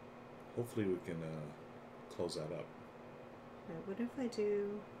 Hopefully we can close that up. Right, what if I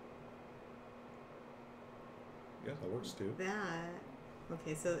do... Yeah, that works too. That...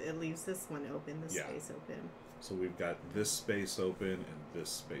 Okay, so it leaves this one open, this space open. So we've got this space open and this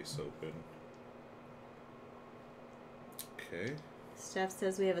space open. Okay. Steph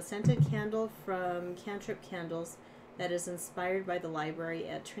says we have a scented candle from Cantrip Candles that is inspired by the library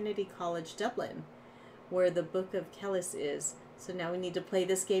at Trinity College, Dublin, where the Book of Kellis is. So now we need to play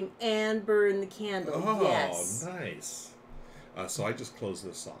this game and burn the candle. Oh, yes. Nice. So I just close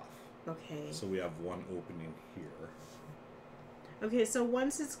this off. Okay. So we have one opening here. Okay, so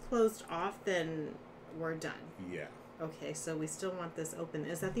once it's closed off, then we're done. Yeah. Okay, so we still want this open.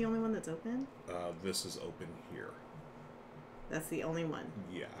 Is that the only one that's open? This is open here. That's the only one?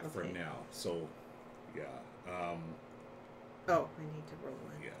 Yeah, okay. For now. So, yeah. Oh, I need to roll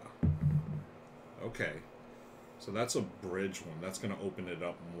one. Yeah. Okay. So that's a bridge one. That's going to open it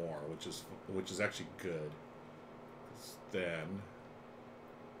up more, which is actually good. Then...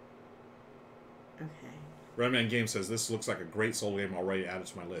 Okay. Redman Game says, this looks like a great solo game already added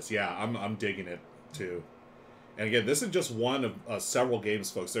to my list. Yeah, I'm digging it, too. And again, this is just one of several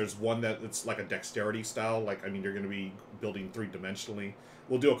games, folks. There's one that it's like a dexterity style. Like, I mean, you're going to be building three-dimensionally.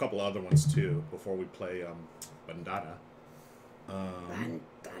 We'll do a couple of other ones, too, before we play Bandada.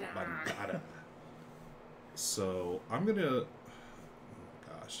 Bandada. So, I'm going to... Oh,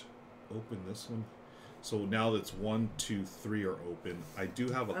 gosh. Open this one. So now that's 1, 2, 3 are open. I do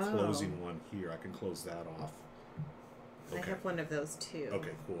have a closing one here. I can close that off. Okay. I have one of those too.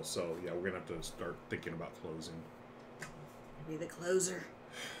 Okay, cool. So yeah, we're gonna have to start thinking about closing. Be the closer.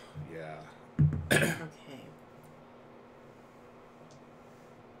 Yeah. Okay.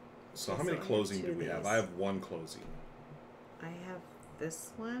 So how many closing do we have? I have one closing. I have this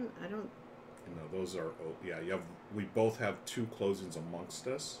one. I don't. No, those are. Oh, yeah, you have. We both have 2 closings amongst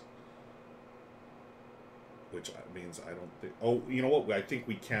us. Which means I don't think... Oh, you know what? I think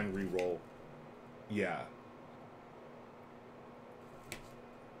we can re-roll. Yeah.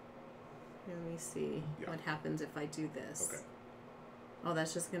 Let me see what happens if I do this. Okay. Oh,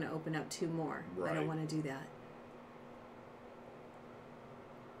 that's just going to open up 2 more. Right. I don't want to do that.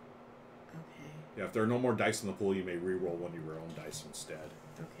 Okay. Yeah, if there are no more dice in the pool, you may re-roll one of your own dice instead.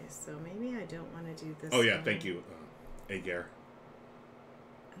 Okay, so maybe I don't want to do this. Oh, yeah, one. Thank you, Agar.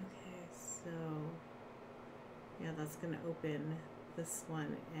 Okay, so... Yeah, that's going to open this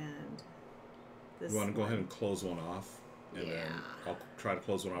one and this. You want to go ahead and close one off? And yeah. Then I'll try to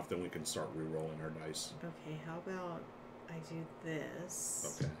close one off, then we can start re-rolling our dice. Okay, how about I do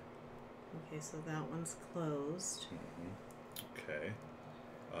this? Okay. Okay, so that one's closed. Mm-hmm. Okay.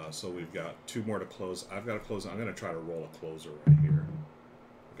 So we've got 2 more to close. I've got to close. I'm going to try to roll a closer right here.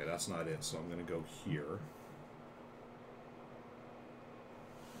 Okay, that's not it. So I'm going to go here.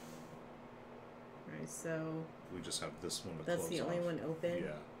 Alright, so we just have this one to that's close the only off. one open?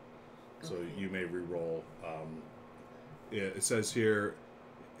 Yeah. So okay. you may re-roll. It says here,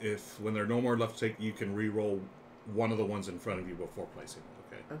 when there are no more left to take, you can re-roll one of the ones in front of you before placing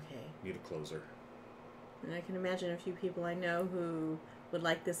it. Okay. Okay. Need a closer. And I can imagine a few people I know who would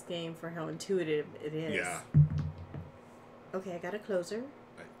like this game for how intuitive it is. Yeah. Okay, I got a closer.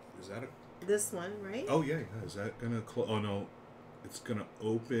 Is that a... This one, right? Oh, yeah. Is that going to close? Oh, no. It's going to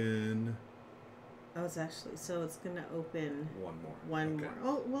open... Oh, it's actually... So it's going to open... One more. One more.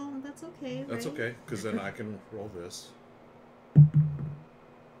 Oh, well, that's okay, That's right? okay, because then I can roll this.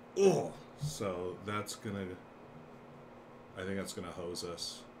 Oh! So that's going to... I think that's going to hose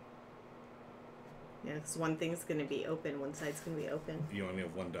us. Yeah, because one thing's going to be open, one side's going to be open. You only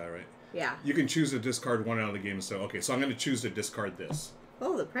have 1 die, right? Yeah. You can choose to discard 1 out of the game. So, okay, so I'm going to choose to discard this.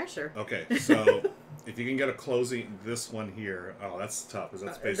 Oh, the pressure. Okay, so if you can get a closing, this one here, oh, that's tough. Because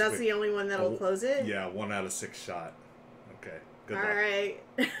that's basically... That's the only one that'll close it? Yeah, 1 out of 6 shot. Okay, good luck. All right.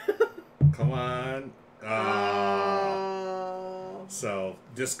 Come on. Oh. So,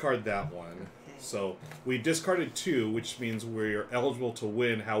 discard that one. Okay. So, we discarded 2, which means we're eligible to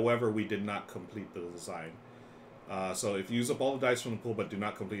win. However, we did not complete the design. So if you use up all the dice from the pool but do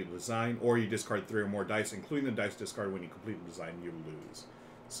not complete the design, or you discard 3 or more dice, including the dice discard when you complete the design, you lose.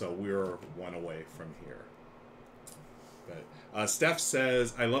 So we're 1 away from here. But Steph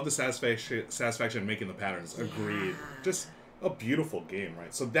says, I love the satisfaction in making the patterns. Yeah. Agreed. Just a beautiful game,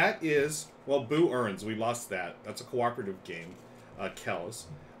 right? So that is, well, Boo earns. We lost that. That's a cooperative game, Kells.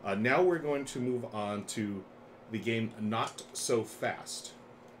 Now we're going to move on to the game Not So Fast.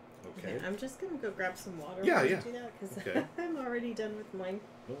 Okay. I'm just going to go grab some water while you do that, because I'm already done with mine.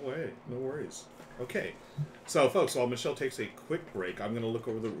 No way. No worries. Okay. So, folks, while Michelle takes a quick break, I'm going to look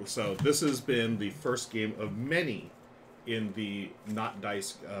over the... So, this has been the first game of many in the Not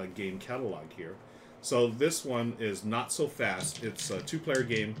Dice game catalog here. So, this one is Not So Fast. It's a 2-player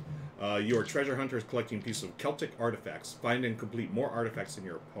game. You are treasure hunters collecting pieces of Celtic artifacts. Find and complete more artifacts than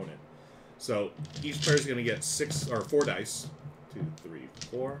your opponent. So, each player is going to get 4 dice. 2, 3,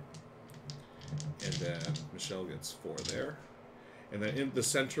 4. And then Michelle gets 4 there. And then in the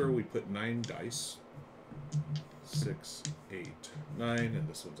center, we put 9 dice. 6, 8, 9. And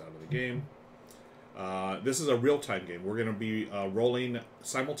this one's out of the game. This is a real-time game. We're going to be rolling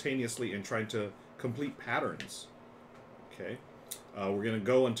simultaneously and trying to complete patterns. Okay. We're going to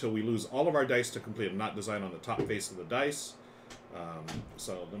go until we lose all of our dice to complete a knot design on the top face of the dice.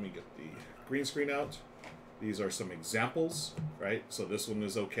 So let me get the green screen out. These are some examples, right? So this one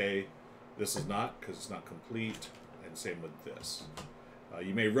is okay. This is not, because it's not complete, and same with this.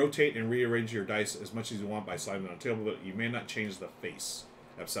 You may rotate and rearrange your dice as much as you want by sliding them on a table, but you may not change the face,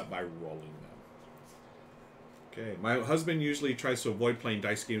 except by rolling them. Okay, my husband usually tries to avoid playing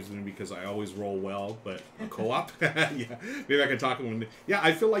dice games with me because I always roll well, but a co-op? Yeah, maybe I can talk to him. Yeah,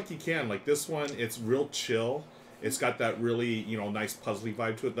 I feel like you can. Like this one, it's real chill. It's got that really, nice puzzly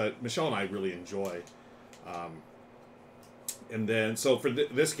vibe to it that Michelle and I really enjoy. And then, so for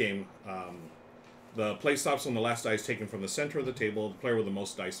this game, the play stops when the last dice taken from the center of the table. The player with the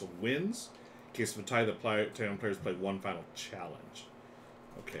most dice wins. In case of a tie, the players play 1 final challenge.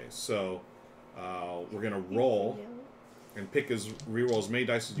 Okay, so we're going to roll and re-roll as many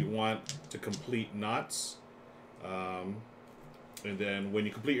dice as you want to complete knots. And then when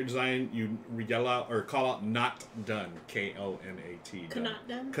you complete your design, you yell out or call out "not done." K-O-N-A-T. Cannot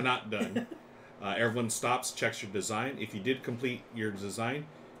done. Cannot done. Everyone stops, checks your design. If you did complete your design,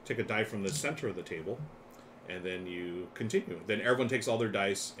 take a die from the center of the table, and then you continue. Then everyone takes all their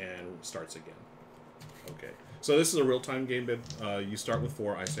dice and starts again. Okay. So this is a real-time game, babe. You start with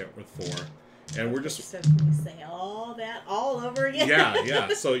 4, I start with 4. And we're just... So can we say all that all over again? Yeah.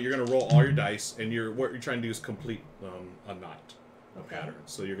 So you're going to roll all your dice, and what you're trying to do is complete a knot, a pattern.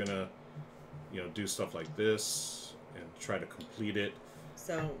 So you're going to, do stuff like this and try to complete it.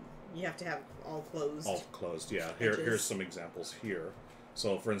 So you have to have all closed. All closed, yeah. Here's some examples here.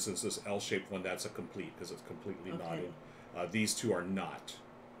 So, for instance, this L-shaped one, that's a complete because it's completely knotted. These 2 are not.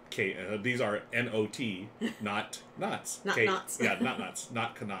 These are N-O-T, not knots. Not knots. Yeah, not knots,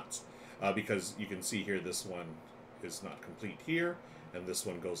 not knots. Because you can see here, this one is not complete here, and this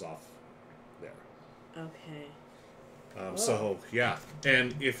one goes off there. Okay. So yeah,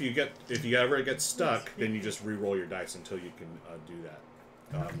 and if you ever get stuck, then you just re-roll your dice until you can do that.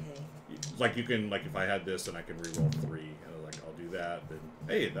 Like you can, if I had this, then I can re-roll 3, and I'll do that. Then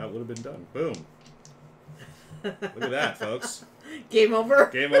hey, that would have been done. Boom. Look at that, folks. Game over.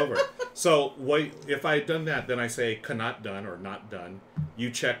 Game over. So if I had done that, then I say cannot done or not done. You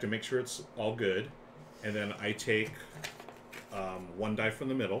check to make sure it's all good, and then I take 1 die from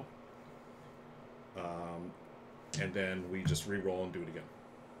the middle, and then we just re-roll and do it again.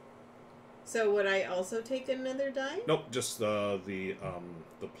 So would I also take another die? Nope, just the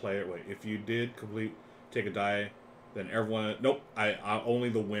player. Wait, if you did take a die, then everyone. Nope, I only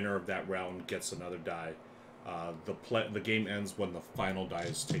the winner of that round gets another die. The game ends when the final die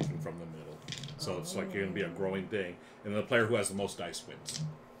is taken from the middle. So it's like going to be a growing thing, and the player who has the most dice wins.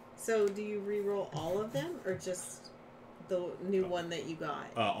 So do you re-roll all of them, or just the new one that you got?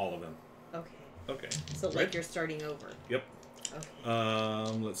 All of them. Okay. Okay. So like you're starting over. Yep.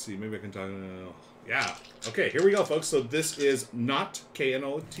 Okay. Let's see. Maybe I can talk. Yeah. Okay. Here we go, folks. So this is not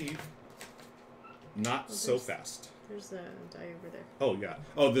KNOT. Not so fast. There's a die over there. Oh yeah.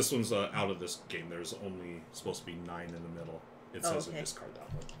 Oh, this one's out of this game. There's only supposed to be 9 in the middle. It says to discard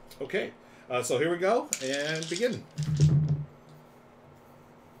that one. Okay. So here we go and begin.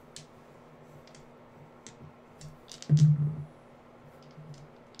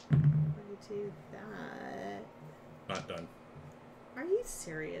 Do that. Not done. Are you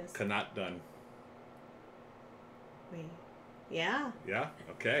serious? Cannot done. Wait. Yeah. Yeah?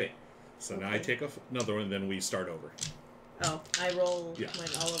 Okay. So now I take another one, and then we start over. Oh, I roll mine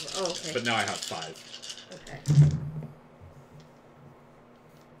all over. Oh, okay. But now I have 5. Okay.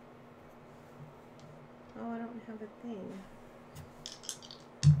 Oh, I don't have a thing.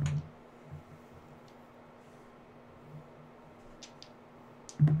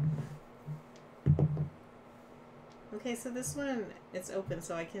 Okay, so this one, it's open,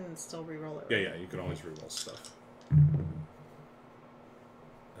 so I can still re-roll it, right? Yeah, you can always re-roll stuff.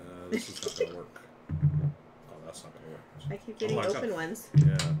 This is not going to work. Oh, that's not going to work. I keep getting open ones.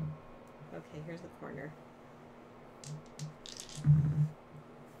 Yeah. Okay, here's the corner.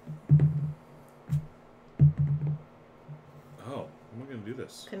 Oh, how am I going to do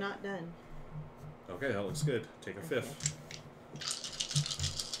this? Cannot done. Okay, that looks good. Take a 5th.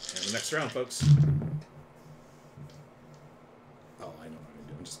 And the next round, folks. Oh, I know what I'm going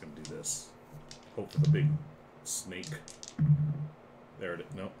to do. I'm just going to do this. Hope for the big snake. There it is.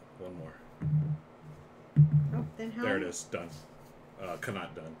 Nope, one more. Oh, then how? There it is. Done.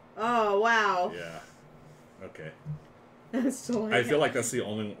 Cannot done. Oh, wow. Yeah. Okay. I feel like that's the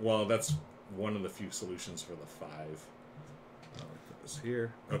only... Well, that's one of the few solutions for the 5. I'll put this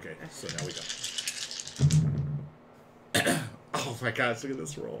here. Okay, so now we go. Oh my gosh, look at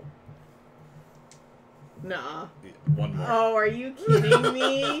this roll. Nah. Yeah, one more. Oh, are you kidding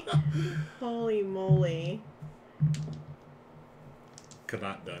me? Holy moly.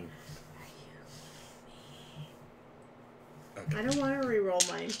 Cannot done. Okay. I don't want to re-roll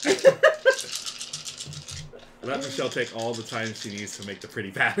mine. Let Michelle take all the time she needs to make the pretty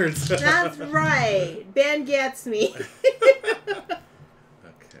patterns. That's right. Ben gets me. Okay.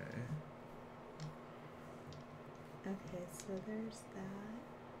 Okay, so there's that.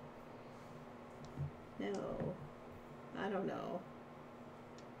 No. I don't know.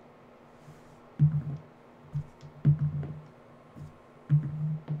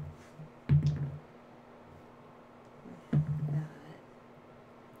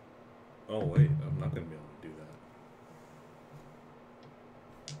 Oh, wait. I'm not going to be able to do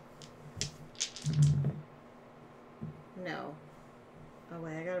that. No. Oh,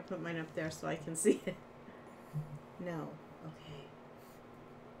 wait. I got to put mine up there so I can see it. No. Okay.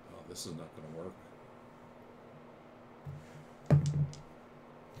 Oh, this is not going to work.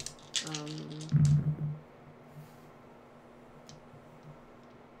 Oh,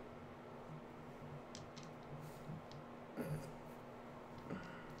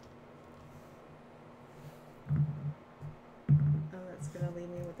 that's going to leave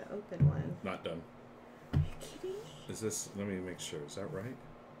me with the open one. Not done. Are you kidding me? Is this... Let me make sure. Is that right?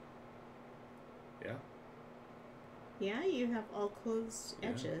 Yeah? Yeah, you have all closed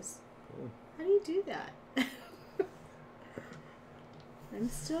edges. Cool. How do you do that? I'm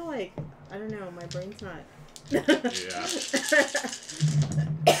still like, I don't know, my brain's not. Yeah.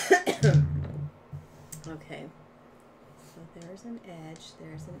 Okay. So there's an edge, and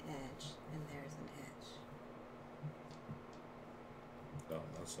there's an edge. Oh,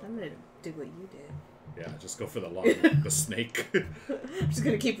 that's not I'm going right. to do what you did. Yeah, just go for the long, the snake. I'm just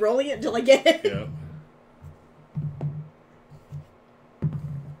going to keep rolling it until I get it. Yeah.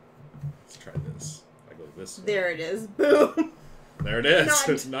 Let's try this. I go this way. There it is. Boom. There it is. Not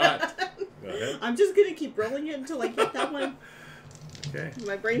It's not. Go ahead. I'm just going to keep rolling it until I get that one. Okay.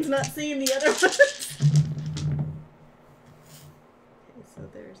 My brain's not seeing the other ones. Okay, so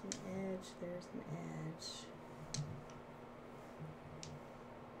there's an edge, there's an edge.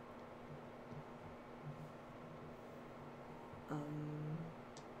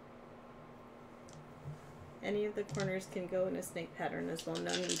 any of the corners can go in a snake pattern as well.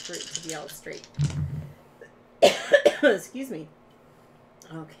 No need for it to be all straight. Excuse me.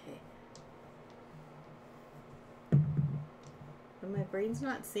 Okay. But my brain's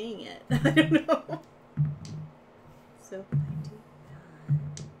not seeing it. I don't know. So if I do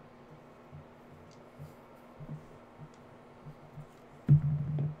that.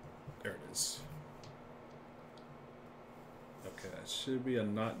 There it is. Okay, that should be a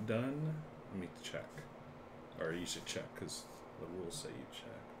not done. Let me check. Or you should check, because the rules say you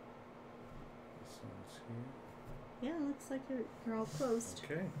check. This one's here. Yeah, looks like you're all closed.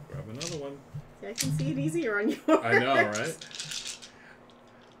 Okay, grab another one. See, I can see it easier on yours. I know, right?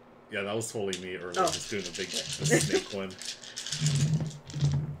 Yeah, that was totally me earlier, just doing the snake one.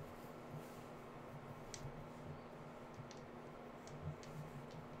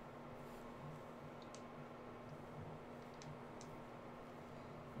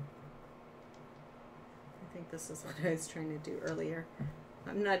 I think this is what I was trying to do earlier.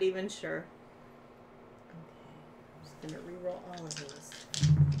 I'm not even sure. I'm just going to re-roll all of these.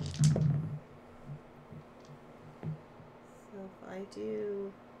 So if I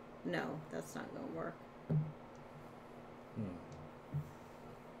do... No, that's not going to work.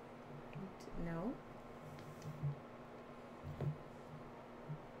 No?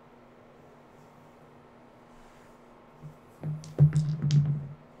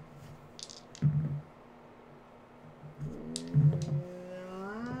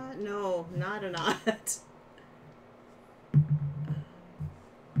 No, not a knot.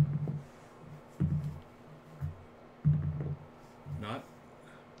 Not?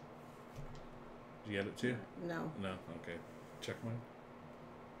 Did you get it too? No. No? Okay. Check mine.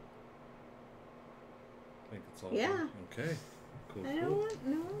 I think it's all Yeah. good. Okay. Cool. I don't want...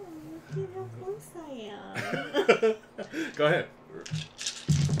 No, look at how close I am. Go ahead.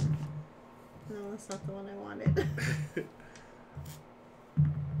 No, that's not the one I wanted.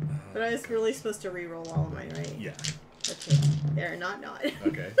 But I was really supposed to re-roll all of mine, right? Yeah. Okay. There, not.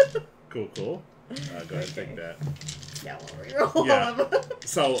 Okay. Cool. Go ahead and take that. Yeah, we'll re-roll all of them.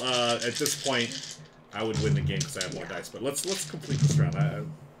 So, at this point, I would win the game because I have more dice. But let's complete this round. I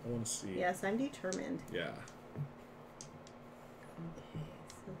want to see. Yes, I'm determined. Yeah. Okay,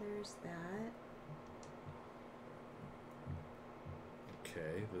 so there's that.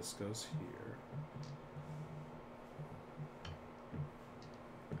 Okay, this goes here.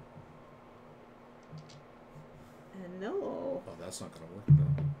 And no. Oh, that's not going to work,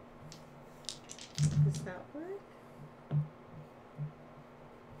 though. Does that work?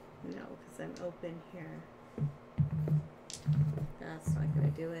 No, because I'm open here. That's not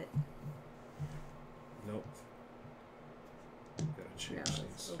going to do it. Nope. Gotta change No, these.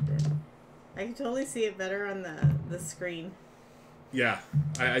 it's open. I can totally see it better on the screen. Yeah,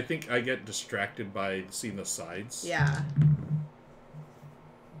 I think I get distracted by seeing the sides. Yeah.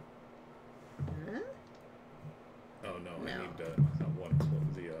 Huh? Oh no, No. I need that one.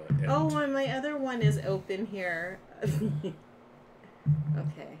 The end. Oh, and my other one is open here.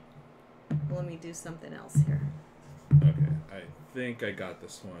 Okay. Let me do something else here. Okay, I think I got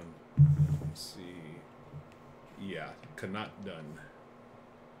this one. Let's see. Yeah, cannot done.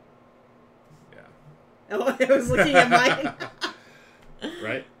 Yeah. Oh, I was looking at mine.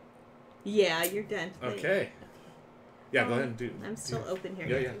 Right? Yeah, you're done. Okay. Yeah, go ahead and do. I'm still open here.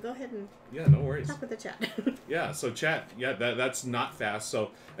 Yeah. Go ahead and no worries. talk with the chat. Yeah, so chat, that's not fast.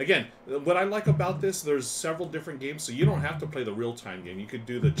 So again, what I like about this, there's several different games, so you don't have to play the real-time game. You could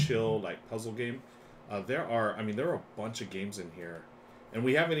do the chill, like, puzzle game. There are a bunch of games in here. And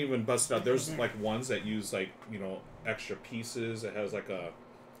we haven't even busted out. There's, like, ones that use, like, extra pieces. It has, like, a,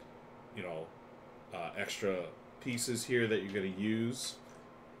 extra pieces here that you're going to use.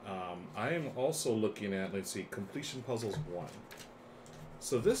 I am also looking at, let's see, Completion Puzzles 1.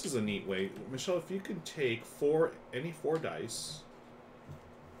 So this is a neat way. Michelle, if you can take any four dice,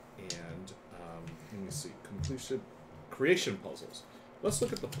 and let me see, creation puzzles. Let's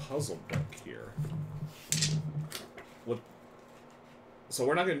look at the puzzle book here. So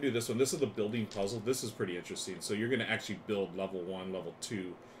we're not going to do this one. This is the building puzzle. This is pretty interesting. So you're going to actually build level 1, level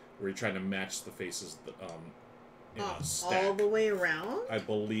 2, where you're trying to match the faces in a stack. All the way around? I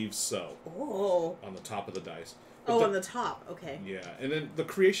believe so. Oh. On the top of the dice. On the top. Okay. Yeah, and then the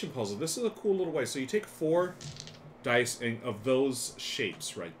creation puzzle. This is a cool little way. So you take 4 dice of those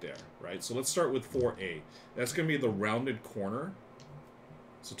shapes right there, right? So let's start with 4A. That's going to be the rounded corner.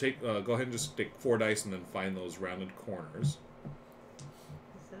 So go ahead and just take 4 dice and then find those rounded corners. Is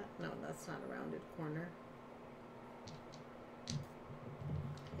that? No, that's not a rounded corner.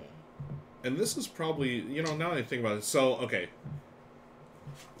 And this is probably, now that I think about it, so, okay.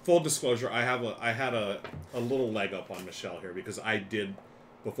 full disclosure, I had a little leg up on Michelle here because I did,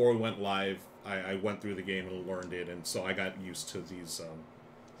 before we went live, I went through the game and learned it, and so I got used to these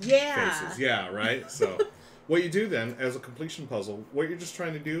faces. Yeah, right? So what you do then, as a completion puzzle, what you're just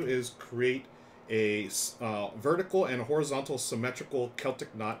trying to do is create a vertical and a horizontal symmetrical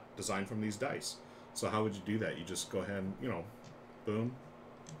Celtic knot designed from these dice. So how would you do that? You just go ahead and, boom.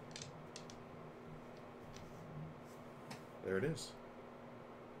 There it is.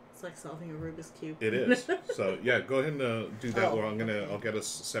 It's like solving a Rubik's Cube. It is. So, yeah, go ahead and do that. I'll get us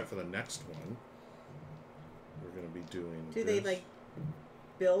set for the next one. We're going to be doing Do they, like,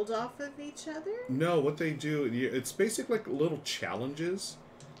 build off of each other? No, what they do, it's basically like little challenges.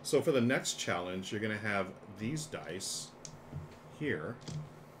 So for the next challenge, you're going to have these dice here.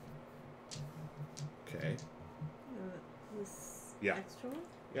 Okay. This yeah. extra one?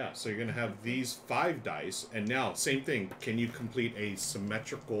 Yeah, so you're going to have these 5 dice. And now, same thing. Can you complete a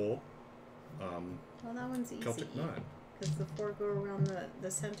symmetrical well, that one's easy. Celtic knot? Because the 4 go around the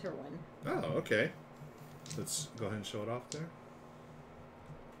center one. Oh, okay. Let's go ahead and show it off there.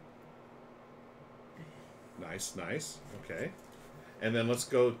 Nice, nice. Okay. And then let's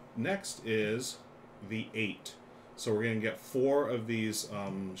go, next is the 8. So we're going to get 4 of these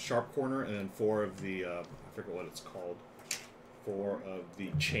sharp corner and then 4 of the, I forget what it's called, 4 of the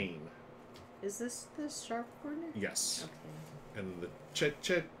chain. Is this the sharp corner? Yes. Okay. And the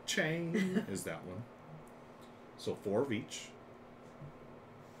chain is that one. So 4 of each.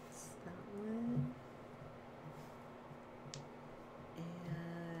 It's that one.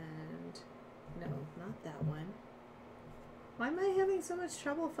 And no, not that one. Why am I having so much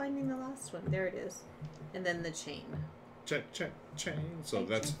trouble finding the last one? There it is. And then the chain. Chain. So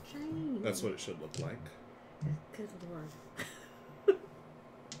chain. That's what it should look like. Good lord.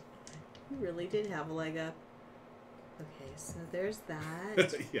 You really did have a leg up. Okay, so there's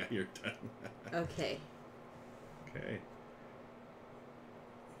that. Yeah, you're done. Okay. Okay.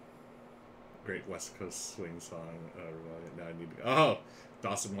 Great West Coast swing song. Now I need to. Oh,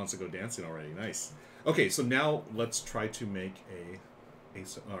 Dawson wants to go dancing already. Nice. Okay, so now let's try to make a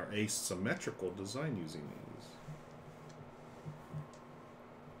symmetrical design using these.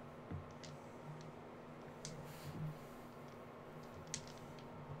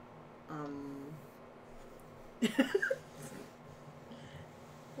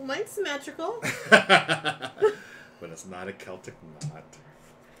 Well, mine's symmetrical. But it's not a Celtic knot.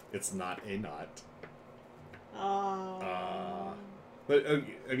 It's not a knot. Oh. But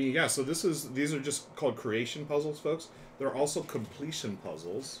I mean, yeah. So these are just called creation puzzles, folks. There are also completion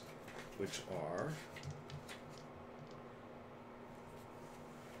puzzles, which are.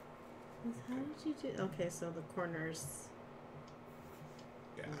 How did you do? Okay, so the corners.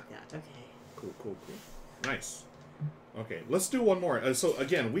 Yeah. Like that. Okay. Cool. Nice. Okay, let's do one more. So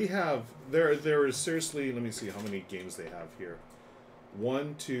again, we have there is seriously. Let me see how many games they have here.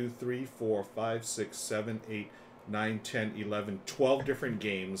 1, 2, 3, 4, 5, 6, 7, 8, 9, 10, 11, 12 different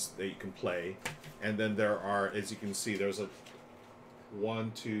games that you can play. And then there are, as you can see, there's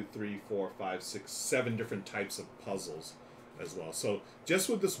 1, 2, 3, 4, 5, 6, 7 different types of puzzles as well. So just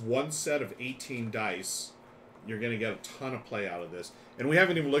with this one set of 18 dice, you're going to get a ton of play out of this. And we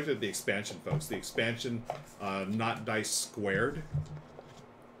haven't even looked at the expansion, folks. The expansion, not dice squared.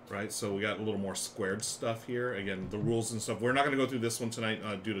 Right, so we got a little more squared stuff here. Again, the rules and stuff. We're not going to go through this one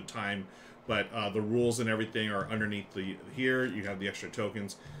tonight due to time, but the rules and everything are underneath here. You have the extra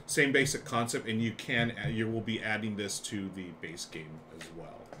tokens. Same basic concept, and you will be adding this to the base game as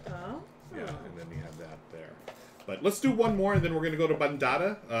well. Oh. Yeah, and then you have that there. But let's do one more, and then we're going to go to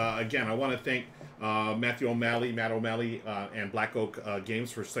Bandada. Again, I want to thank Matt O'Malley, and Black Oak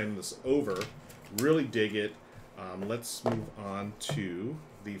Games for sending this over. Really dig it. Let's move on to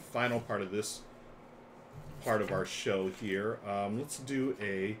the final part of this part of our show here. Let's do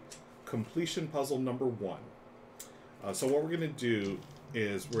a completion puzzle number 1. So what we're going to do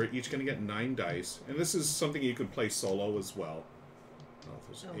is we're each going to get 9 dice, and this is something you can play solo as well.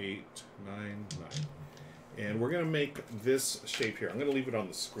 There's 8, 9. And we're going to make this shape here. I'm going to leave it on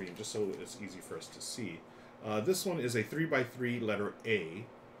the screen just so it's easy for us to see. This one is a 3x3 letter A.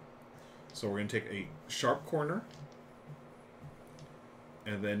 So we're going to take a sharp corner,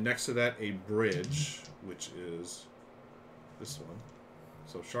 and then next to that a bridge, which is this one.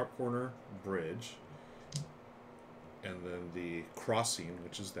 So sharp corner, bridge, and then the crossing,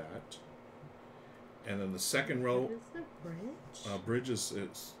 which is that. And then the second row. What is a bridge? Bridge is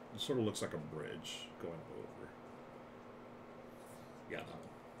it sort of looks like a bridge going over. Yeah.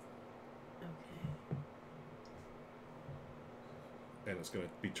 Okay. And it's going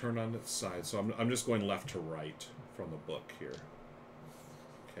to be turned on its side. So I'm just going left to right from the book here.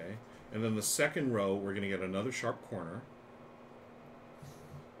 Okay. And then the second row, we're going to get another sharp corner.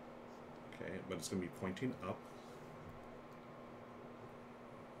 Okay, but it's going to be pointing up.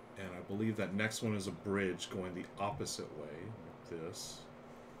 And I believe that next one is a bridge going the opposite way, like this.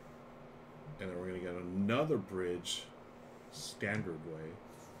 And then we're going to get another bridge standard way,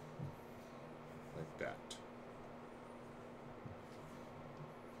 like that.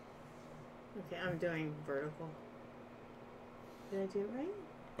 Okay, I'm doing vertical. Did I do it right?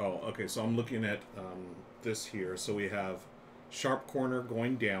 Oh, okay, so I'm looking at this here. So we have sharp corner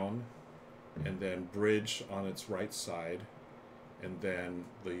going down, and then bridge on its right side, and then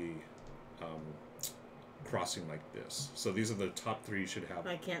the crossing like this. So these are the top three you should have.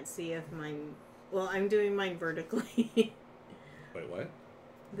 I can't see if mine... Well, I'm doing mine vertically. Wait, what?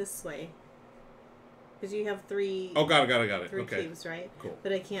 This way. Because you have three... Oh, got it. Three okay. cubes, right? Cool.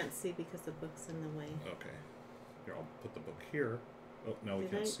 But I can't see because the book's in the way. Okay. Here, I'll put the book here. Oh, no, we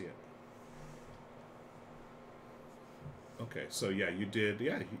can't see it. Okay, so yeah, you did...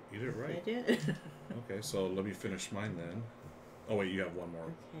 Yeah, you did it right. I did. Okay, so let me finish mine then. Oh, wait, you have one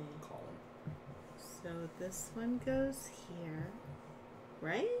more column. So this one goes here,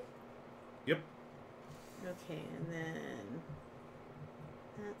 right? Yep. Okay, and then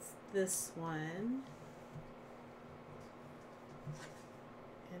that's this one.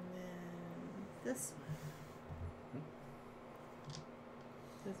 And then this one.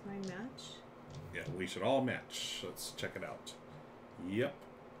 Does mine match? Yeah, we should all match. Let's check it out. Yep.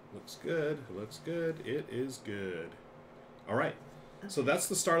 Looks good. Looks good. It is good. All right. So that's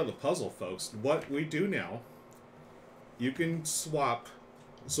the start of the puzzle, folks. What we do now, you can swap.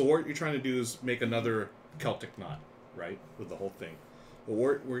 So what you're trying to do is make another Celtic knot, right? With the whole thing.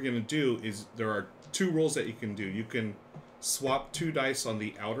 What we're going to do is there are two rules that you can do. You can swap two dice on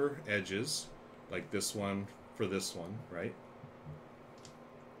the outer edges, like this one for this one, right?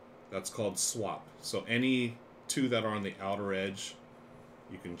 That's called swap. So any two that are on the outer edge,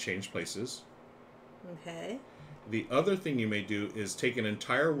 you can change places. Okay. The other thing you may do is take an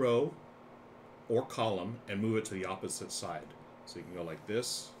entire row or column and move it to the opposite side. So you can go like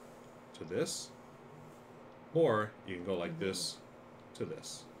this to this, or you can go like this to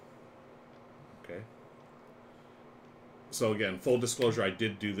this. Okay? So again, full disclosure, I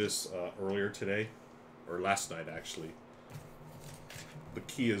did do this earlier today, or last night actually. The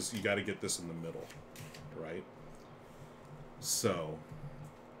key is you got to get this in the middle, right? So.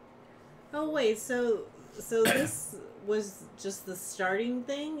 Oh wait, so this was just the starting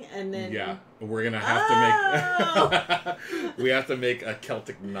thing, and then we're gonna have to make we have to make a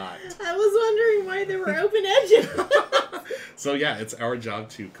Celtic knot. I was wondering why there were open edges. So yeah, it's our job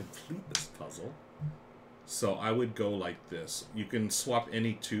to complete this puzzle. So I would go like this. You can swap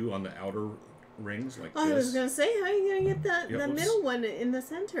any two on the outer rings like this. I was gonna say, how are you gonna get that the middle one in the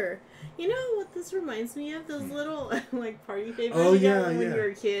center? You know what this reminds me of? Those little like party favors you got when you were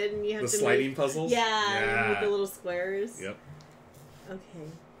a kid, and you have the to sliding puzzles. Yeah, with the little squares. Yep.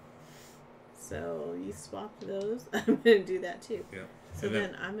 Okay. So you swap those. I'm gonna do that too. Yeah. So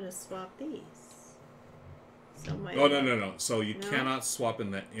then I'm gonna swap these. So no. So you cannot swap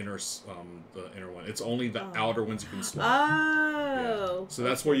in the inner one. It's only the outer ones you can swap. Oh. Yeah. So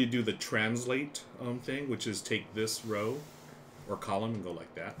that's where you do the translate thing, which is take this row or column and go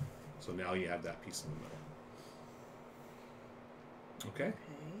like that. So now you have that piece in the middle. Okay.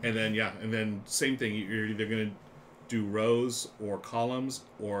 And then same thing. You're either gonna do rows or columns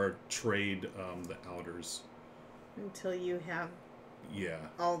or trade the outers until you have. Yeah.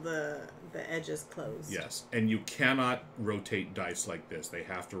 All the edges closed. Yes. And you cannot rotate dice like this. They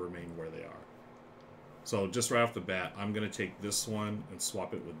have to remain where they are. So just right off the bat, I'm going to take this one and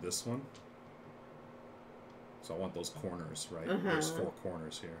swap it with this one. So I want those corners, right? There's 4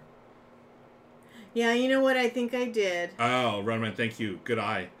 corners here. Yeah, you know what I think I did? Oh, Runman, thank you. Good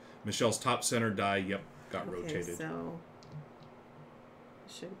eye. Michelle's top center die, got rotated. So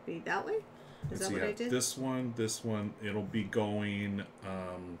should it be that way? Is that what I did? This one, it'll be going...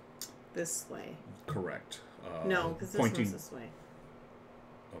 this way. Correct. No, because this one's this way.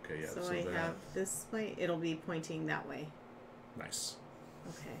 Okay, yeah. So I have this way. It'll be pointing that way. Nice.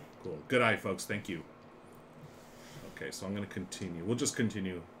 Okay. Cool. Good eye, folks. Thank you. Okay, so I'm going to continue. We'll just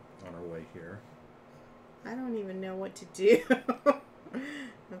continue on our way here. I don't even know what to do.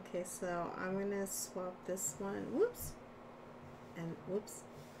 Okay, so I'm going to swap this one. Whoops. And whoops.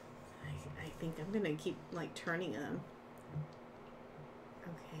 I think I'm going to keep, like, turning them.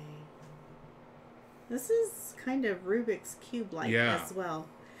 Okay. This is kind of Rubik's Cube-like as well.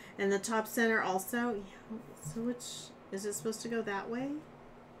 And the top center also. Yeah. So which... Is it supposed to go that way?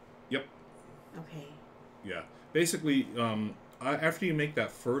 Yep. Okay. Yeah. Basically, after you make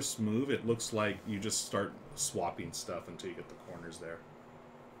that first move, it looks like you just start swapping stuff until you get the corners there.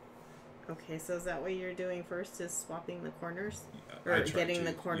 Okay, so is that what you're doing first? Is swapping the corners, Yeah, or getting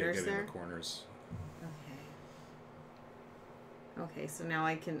the corners getting there? The corners. Okay. Okay, so now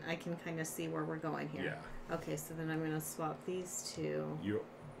I can kind of see where we're going here. Yeah. Okay, so then I'm gonna swap these two.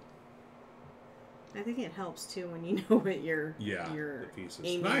 I think it helps too when you know what you're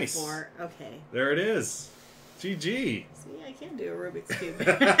aiming for. Okay. There it is. GG. See, I can do a Rubik's Cube.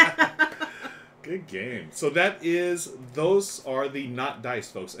 Good game. So those are the not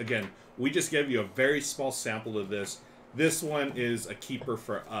dice, folks. Again, we just gave you a very small sample of this. This one is a keeper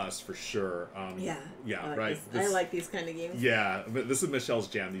for us, for sure. Yeah, right. I like these kind of games. Yeah, but this is Michelle's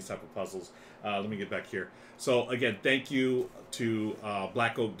jam, these type of puzzles. Let me get back here. So, again, thank you to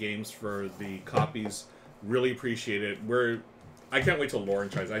Black Oak Games for the copies. Really appreciate it. I can't wait till Lauren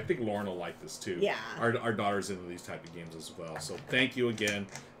tries it. I think Lauren will like this, too. Yeah. Our daughter's into these type of games as well. So, thank you again.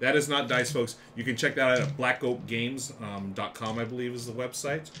 That is not dice, folks. You can check that out at blackoakgames.com, I believe is the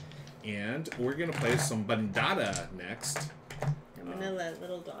website. And we're going to play some Bandada next. I'm going to let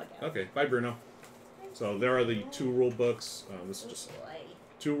little dog out. Okay, bye, Bruno. So there are the 2 rule books. This is just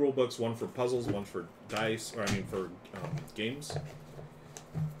 2 rule books, one for puzzles, one for dice, for games.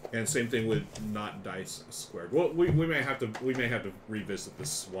 And same thing with not dice squared. Well, we may have to revisit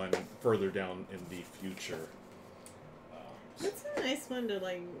this one further down in the future. It's a nice one to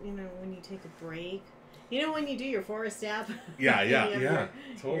when you take a break. You know when you do your forest app? Yeah,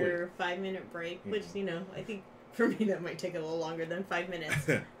 totally. Your 5-minute break, which, I think for me that might take a little longer than 5 minutes.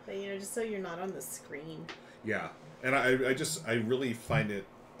 But, just so you're not on the screen. Yeah. And I really find it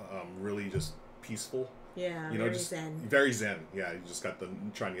really just peaceful. Yeah, very zen. Very zen. Yeah, you just got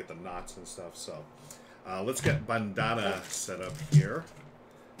trying to get the knots and stuff. So let's get Bandada set up here.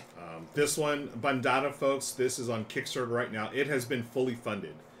 This one, Bandada, folks, this is on Kickstarter right now. It has been fully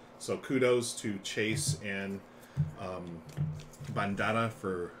funded. So kudos to Chase and Bandada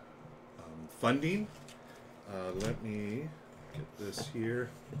for funding. Let me get this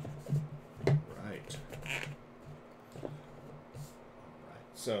here. Right.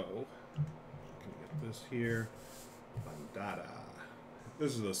 So, can get this here. Bandada.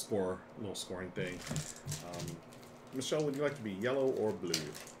 This is a little scoring thing. Michelle, would you like to be yellow or blue?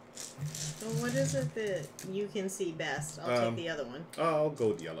 So what is it that you can see best? I'll take the other one. I'll go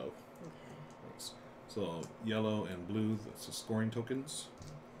with yellow. Okay. So yellow and blue, that's the scoring tokens.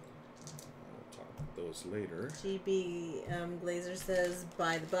 We'll talk about those later. GB Glazer says,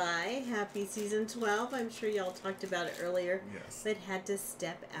 by the by, happy season 12. I'm sure y'all talked about it earlier. Yes. But had to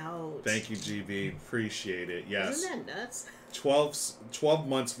step out. Thank you, GB. Appreciate it. Yes. Isn't that nuts? 12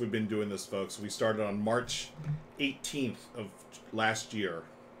 months we've been doing this, folks. We started on March 18th of last year.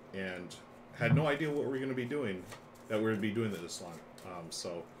 And had no idea what we're going to be doing, that we're going to be doing this long.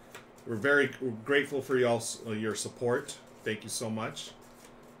 So we're very grateful for your support. Thank you so much.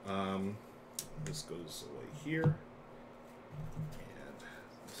 This goes away here. And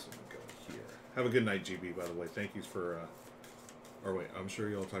this will go here. Have a good night, GB, by the way. Thank you for... or wait, I'm sure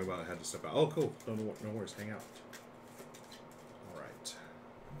you'll talk about I had to step out. Oh, cool. No worries. Hang out. All right.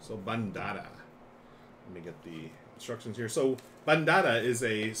 So, Bandada. Let me get the instructions here. So, Bandada is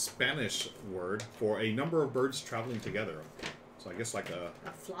a Spanish word for a number of birds traveling together. So I guess like a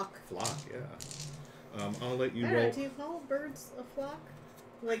flock. Flock, yeah. I'll let you roll. Do you call birds a flock?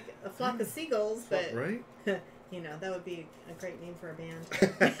 Like a flock of seagulls, but right? That would be a great name for a band.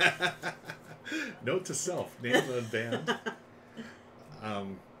 Note to self: name of a band.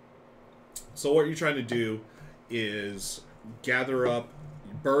 So what you're trying to do is gather up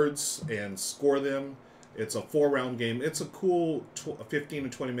birds and score them. It's a 4-round game. It's a cool 15 to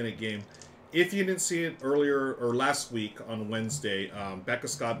 20 minute game. If you didn't see it earlier or last week on Wednesday, Becca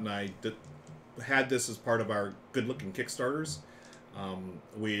Scott and I had this as part of our Good Looking Kickstarters.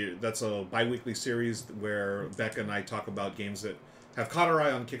 That's a bi-weekly series where Becca and I talk about games that have caught our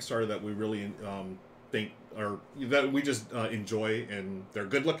eye on Kickstarter that we really think or that we just enjoy, and they're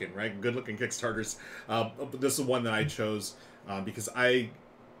good looking, right? Good looking Kickstarters. But this is one that I chose because I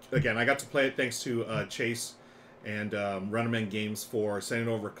got to play it thanks to Chase and Runnerman Games for sending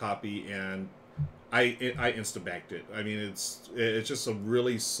over a copy, and I insta-banked it. I mean, it's just a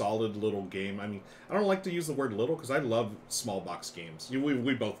really solid little game. I mean, I don't like to use the word little because I love small box games.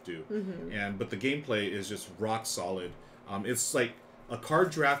 We both do. Mm-hmm. But the gameplay is just rock solid. It's like a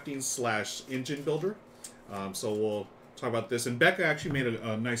card drafting / engine builder. So we'll talk about this. And Becca actually made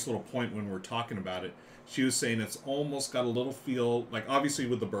a nice little point when we were talking about it. She was saying it's almost got a little feel, like obviously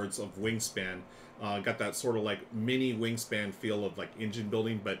with the birds, of Wingspan. Got that sort of like mini Wingspan feel of like engine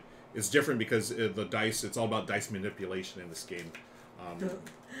building, but It's different because the dice, it's all about dice manipulation in this game.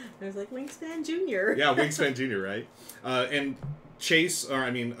 I was like, Wingspan Jr. Yeah, Wingspan Jr., right? And Chase,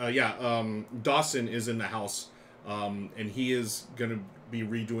 Dawson is in the house, and he is going to be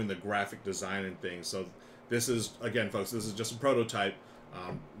redoing the graphic design and things. So this is, again, folks, this is just a prototype.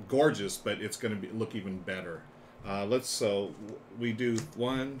 Gorgeous, but it's going to look even better. So we do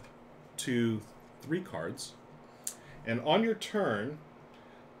 1, 2, 3 cards. And on your turn,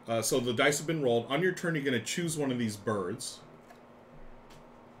 so the dice have been rolled. On your turn, you're going to choose one of these birds.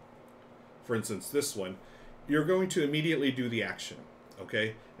 For instance, this one. You're going to immediately do the action.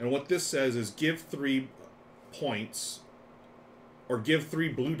 Okay? And what this says is give 3 points, or give 3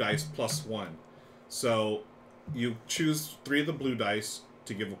 blue dice plus 1. So you choose 3 of the blue dice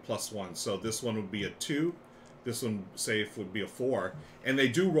to give a plus 1. So this one would be a 2. This one, say, would be a 4. And they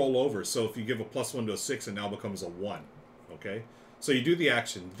do roll over. So if you give a plus 1 to a 6, it now becomes a 1. Okay? So you do the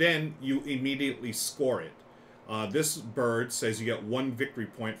action. Then you immediately score it. This bird says you get 1 victory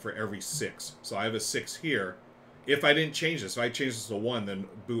point for every 6. So I have a 6 here. If I didn't change this, if I change this to 1, then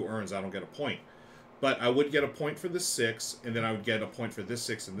Boo earns. I don't get a point. But I would get a point for this 6, and then I would get a point for this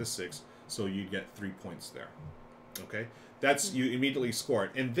 6 and this 6. So you'd get 3 points there. Okay? That's, you immediately score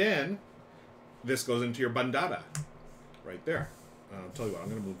it. And then this goes into your Bandada. Right there. I'll tell you what, I'm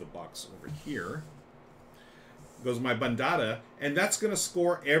going to move the box over here. Goes my Bandada, and that's going to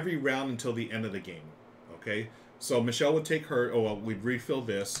score every round until the end of the game. Okay? So Michelle would take her, we'd refill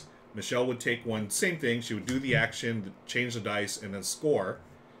this. Michelle would take one, same thing. She would do the action, change the dice, and then score.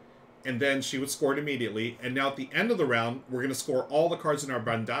 And then she would score it immediately. And now at the end of the round, we're going to score all the cards in our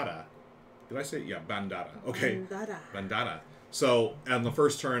Bandada. Did I say it? Yeah, Bandada. Okay. Bandada. So on the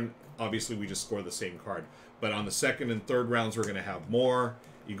first turn, obviously we just score the same card. But on the second and third rounds, we're going to have more.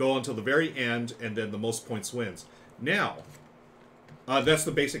 You go until the very end, and then the most points wins. Now, that's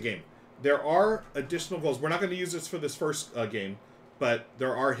the basic game. There are additional goals. We're not going to use this for this first game, but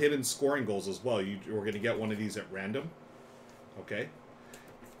there are hidden scoring goals as well. We're going to get one of these at random. Okay?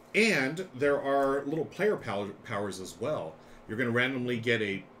 And there are little player powers as well. You're going to randomly get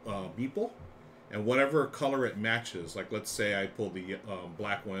a meeple, and whatever color it matches, like let's say I pulled the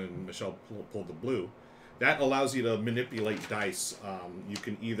black one and Michelle pulled the blue, that allows you to manipulate dice. You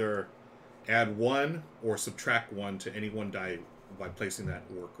can either add 1 or subtract 1 to any one die by placing that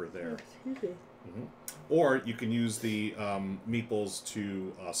worker there. Mm-hmm. Or you can use the meeples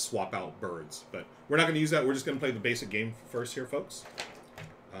to swap out birds. But we're not going to use that. We're just going to play the basic game first here, folks.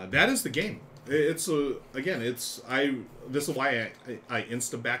 That is the game. It's this is why I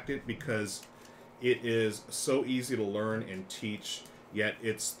insta-backed it, because it is so easy to learn and teach, yet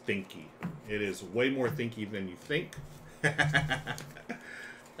it's thinky. It is way more thinky than you think. I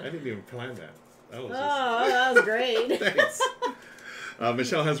didn't even plan that. That was great. Thanks.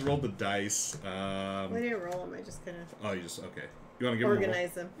 Michelle has rolled the dice. I didn't roll them. I just kind of. Oh, you just okay. You want to give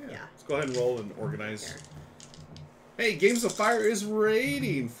organize them? Yeah. Let's go ahead and roll and organize. Here. Hey, Games of Fire is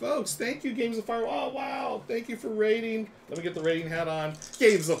rating, folks. Thank you, Games of Fire. Oh, wow. Thank you for rating. Let me get the rating hat on.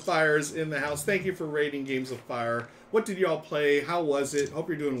 Games of Fire is in the house. Thank you for rating Games of Fire. What did y'all play? How was it? Hope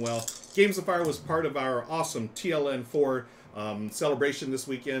you're doing well. Games of Fire was part of our awesome TLN4 celebration this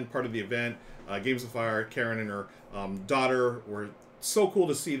weekend, part of the event. Games of Fire, Karen and her daughter were so cool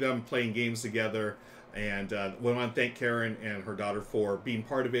to see them playing games together. And we want to thank Karen and her daughter for being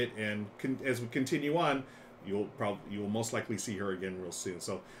part of it. And as we continue on, you will most likely see her again real soon.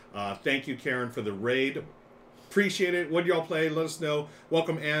 So thank you, Karen, for the raid. Appreciate it. What do y'all play? Let us know.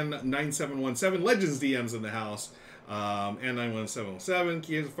 Welcome N9717. Legends DM's in the house. N91717.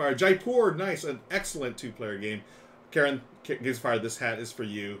 Games of Fire. Jaipur. Nice. An excellent 2-player game. Karen, Games of Fire, this hat is for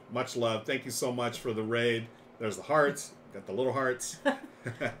you. Much love. Thank you so much for the raid. There's the hearts. Got the little hearts.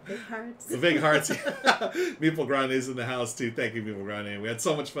 Big hearts. The big hearts. Meeple Grande is in the house, too. Thank you, Meeple Grande. We had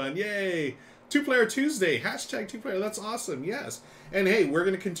so much fun. Yay. 2-Player Tuesday. Hashtag 2-Player. That's awesome. Yes. And hey, we're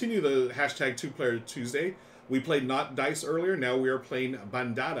going to continue the hashtag 2-Player Tuesday. We played Not Dice earlier. Now we are playing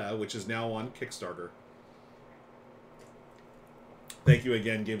Bandada, which is now on Kickstarter. Thank you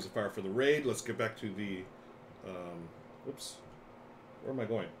again, Games of Fire, for the raid. Let's get back to the... Whoops. Where am I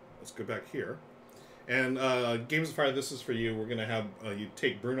going? Let's go back here. And Games of Fire, this is for you. We're going to have you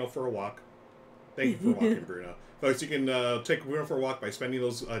take Bruno for a walk. Thank you for walking, Bruno. Folks, you can take Bruno for a walk by spending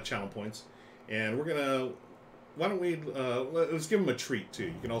those channel points. And we're going to... Why don't we... let's give him a treat, too.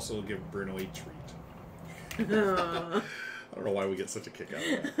 You can also give Bruno a treat. I don't know why we get such a kick out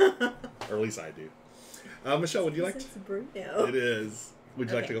of that. Or at least I do. Michelle, would you like to... It's Bruno. It is. Would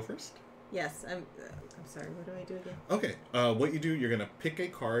you like to go first? Yes. I'm sorry. What do I do again? Okay. What you do, you're going to pick a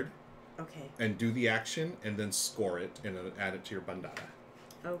card. Okay. And do the action, and then score it, and then add it to your Bandada.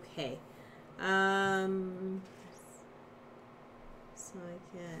 Okay. So I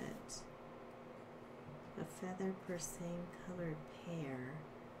get a feather per same colored pair.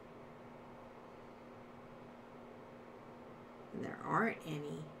 And there aren't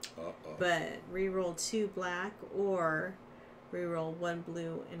any. But reroll 2 black or reroll 1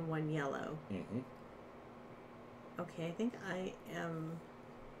 blue and 1 yellow. Okay, I think I am...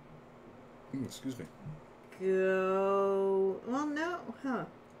 excuse me. Well, no. Huh.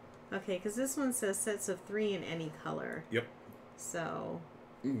 Okay, because this one says sets of 3 in any color. Yep. So...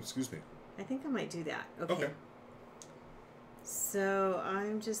 excuse me. I think I might do that. Okay. So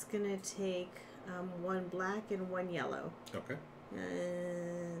I'm just going to take 1 black and 1 yellow. Okay.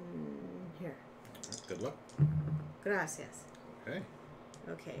 And here. Good luck. Gracias. Okay.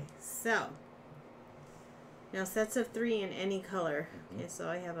 Okay, so now sets of 3 in any color. Okay, so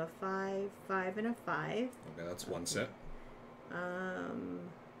I have a 5, 5, and a 5. Okay, that's one set. No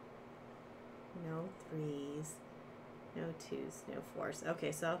 3s, no 2s, no 4s.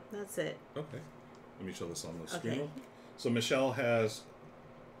 Okay, so that's it. Okay. Let me show this on the screen. Okay. So Michelle has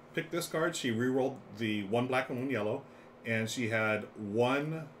picked this card. She re-rolled the 1 black and 1 yellow, and she had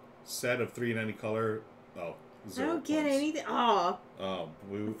 1 set of 3 in any color. Oh, 0 I don't get points. anything. Oh,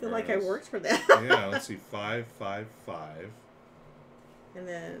 blue. I feel like I worked for that. Yeah, let's see. 5, 5, 5. And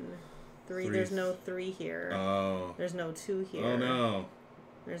then 3. There's no 3 here. Oh. There's no 2 here. Oh, no.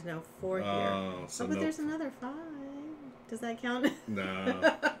 There's no 4 here. So but there's another 5. Does that count?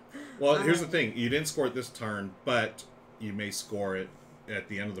 No. Well, here's the thing. You didn't score it this turn, but you may score it at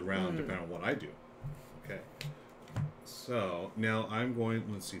the end of the round, depending on what I do. Okay. So, now I'm going,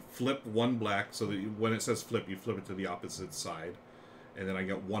 let's see, flip 1 black, so that when it says flip, you flip it to the opposite side. And then I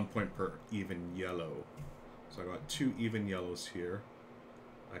get 1 point per even yellow. So I got 2 even yellows here.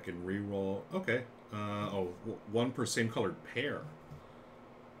 I can re-roll. Okay. 1 per same colored pair.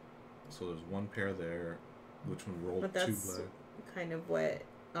 So there's 1 pair there. Which one rolled 2 black? But that's kind of what...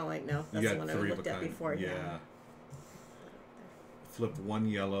 Oh, wait, no. That's the one I looked at before. Yeah. Flip 1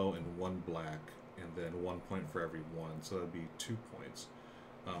 yellow and 1 black. And then 1 point for every 1. So that'd be 2 points.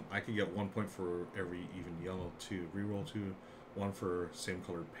 I could get 1 point for every even yellow, too. Reroll 2. 1 for same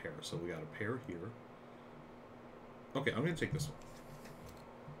colored pair. So we got a pair here. Okay, I'm going to take this one.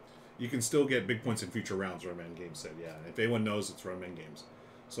 You can still get big points in future rounds, Roman Games said. Yeah, if anyone knows, it's Roman Games.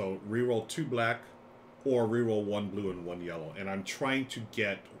 So reroll 2 black or reroll 1 blue and 1 yellow. And I'm trying to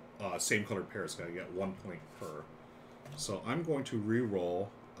get same colored pairs. So I get 1 point per. So I'm going to reroll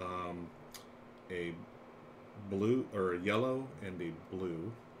a blue or a yellow and a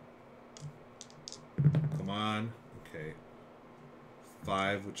blue. Come on. Okay.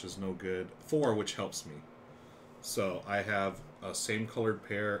 5, which is no good. 4, which helps me. So I have a same colored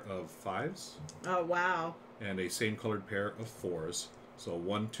pair of 5s. Oh, wow. And a same colored pair of 4s. So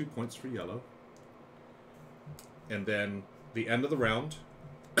 1, 2 points for yellow. And then the end of the round,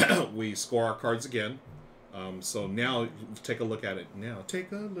 we score our cards again. So now, take a look at it now.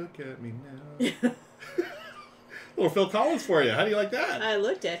 Take a look at me now. Little Phil Collins for you. How do you like that? I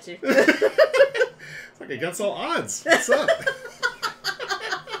looked at you. It's like against all odds. What's up?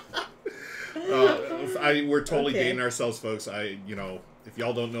 We're totally dating ourselves, folks. If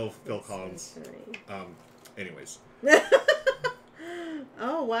y'all don't know Phil Collins, anyways.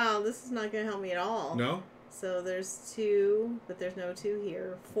 Oh wow, this is not going to help me at all. No. So there's 2, but there's no 2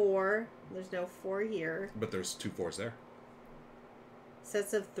 here. 4, there's no 4 here. But there's 2 4s there.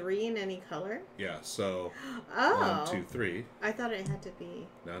 Sets of 3 in any color. Yeah. So. Oh. 1, 2, 3. I thought it had to be.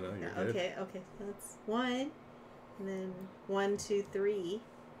 No, you're good. Okay. That's 1, and then 1, 2, 3.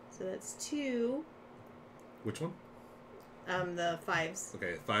 So that's 2. Which one? The 5s.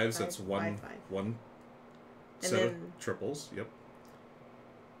 Okay, 5s. That's 1 set of triples. Yep.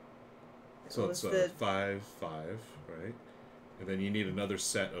 So it's 5, 5, right? And then you need another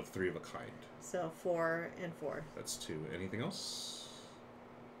set of 3 of a kind. So 4 and 4. That's 2. Anything else?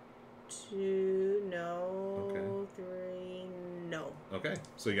 2, no. Okay. 3, no. Okay,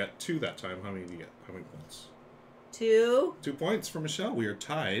 so you got 2 that time. How many do you get? How many points? 2. 2 points for Michelle. We are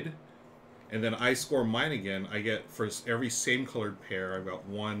tied. And then I score mine again. I get, for every same colored pair, I've got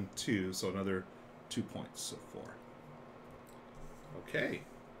 1, 2, so another 2 points, so 4. Okay.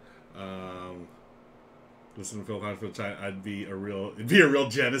 Listen to Phil Collins for the time. It'd be a real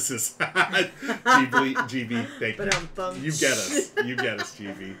Genesis. GB, thank you. You get us. You get us,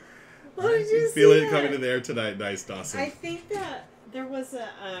 GB. What did you say? Feel it coming in there tonight. Nice, Dawson. I think that there was a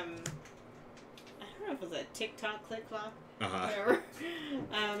I don't know if it was a TikTok clip-clop. Whatever.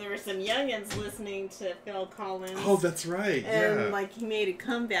 There were some youngins listening to Phil Collins. Oh, that's right. And he made a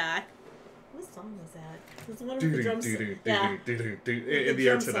comeback. What song was that? It was one of the drums. In the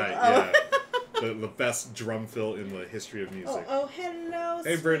air tonight. Yeah. The best drum fill in the history of music. Oh, hello.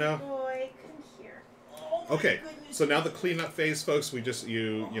 Hey, Bruno. Boy, come here. Oh, my okay, goodness. So now the cleanup phase, folks. We just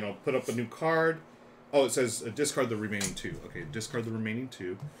you know put up a new card. Oh, it says discard the remaining 2. Okay, discard the remaining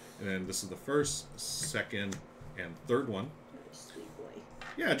 2, and then this is the first, second, and third one. Sweet boy.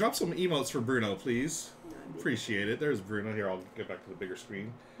 Yeah, drop some emotes for Bruno, please. Appreciate it. There's Bruno. Here, I'll get back to the bigger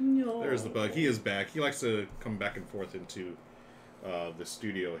screen. No. There's the bug. He is back. He likes to come back and forth into the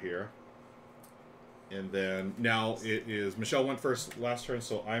studio here. And then now it is Michelle went first last turn,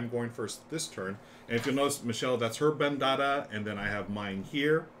 so I'm going first this turn. And if you'll notice, Michelle, that's her Bandada, and then I have mine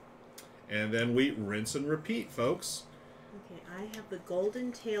here. And then we rinse and repeat, folks. Okay, I have the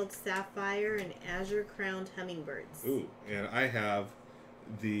golden-tailed sapphire and azure-crowned hummingbirds. Ooh, and I have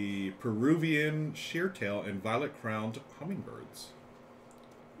the Peruvian sheartail and violet-crowned hummingbirds.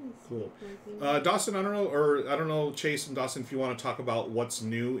 Cool. Dawson, I don't know, Chase and Dawson, if you want to talk about what's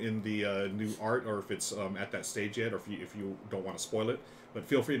new in the new art, or if it's at that stage yet, or if you don't want to spoil it. But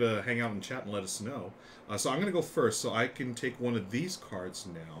feel free to hang out and chat and let us know. So I'm going to go first, so I can take one of these cards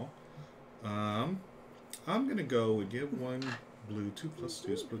now. I'm going to go with give 1 blue, 2 plus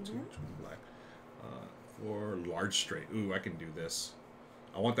 2, split 2 between black. For large straight. Ooh, I can do this.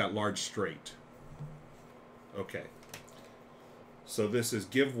 I want that large straight. Okay. So this is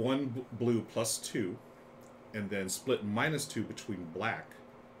give 1 blue plus 2, and then split -2 between black,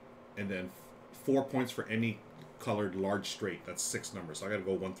 and then 4 points for any colored large straight. That's 6 numbers. So I got to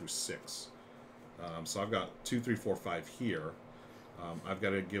go 1 through 6. So I've got 2, 3, 4, 5 here. I've got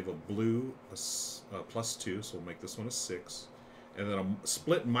to give a blue a plus 2, so we'll make this one a 6, and then a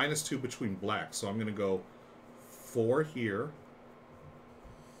split -2 between black. So I'm going to go 4 here,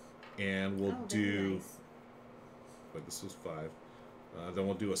 and we'll do. Nice. But this was 5. Then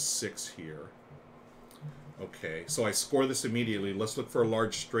we'll do a 6 here. Okay, so I score this immediately. Let's look for a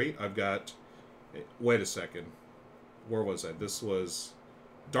large straight. I've got... Wait a second. Where was I? This was...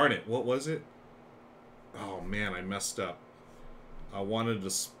 Darn it, what was it? Oh, man, I messed up. I wanted to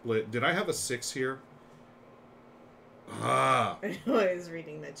split... Did I have a 6 here? Ah! I was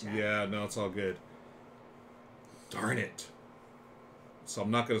reading the chat. Yeah, no, it's all good. Darn it. So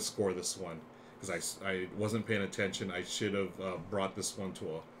I'm not going to score this one. Because I wasn't paying attention. I should have brought this one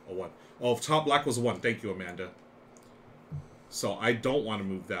to a 1. Oh, top black was a 1. Thank you, Amanda. So I don't want to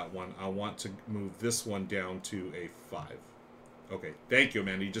move that one. I want to move this one down to a 5. Okay, thank you,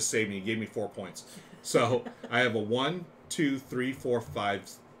 Amanda. You just saved me. You gave me 4 points. So I have a 1, 2, 3, 4, 5,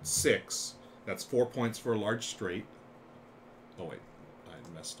 6. That's 4 points for a large straight. Oh, wait. I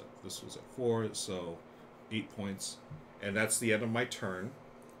messed up. This was at 4, so 8 points. And that's the end of my turn.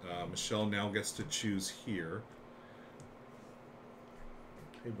 Michelle now gets to choose here.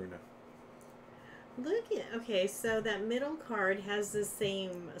 Hey, Bruna. Look at, okay, so that middle card has the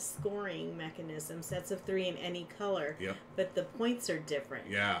same scoring mechanism, sets of 3 in any color. Yep. But the points are different.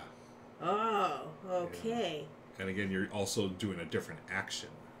 Yeah. Oh, okay. Yeah. And again, you're also doing a different action.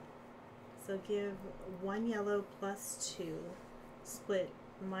 So give 1 yellow plus 2, split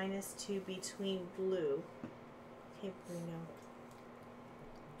 -2 between blue. Okay, Bruno.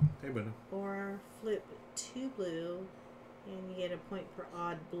 Hey, Bruno. Or flip 2 blue, and you get a point for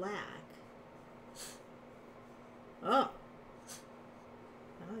odd black. Oh.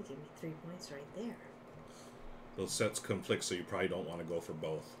 Oh, give me 3 points right there. Those sets conflict, so you probably don't want to go for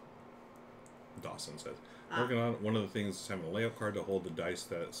both. Dawson says. Working on one of the things is having a layout card to hold the dice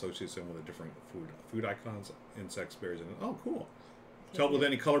that associates them with the different food icons, insects, berries, and oh, cool. Okay. Help with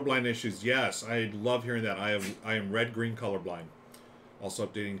any colorblind issues. Yes, I love hearing that. I am red-green colorblind. Also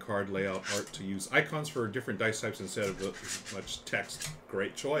updating card layout art to use icons for different dice types instead of much text.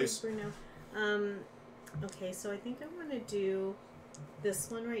 Great choice. Bruno. Okay, so I think I want to do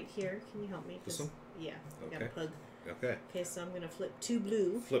this one right here. Can you help me? This one? Yeah, I okay. got a pug. Okay. Okay, so I'm going to flip 2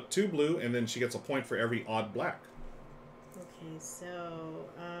 blue. Flip 2 blue, and then she gets a point for every odd black. Okay, so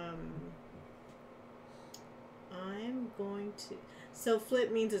I'm going to... So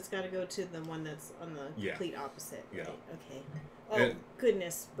flip means it's got to go to the one that's on the complete opposite. Yeah. Right? Okay. Oh,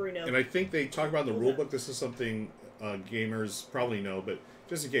 goodness, Bruno. And I think they talk about in the rule book. This is something gamers probably know, but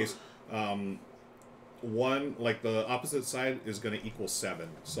just in case, one, like the opposite side is going to equal 7.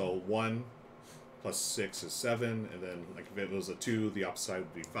 So 1 plus 6 is 7, and then like if it was a 2, the opposite side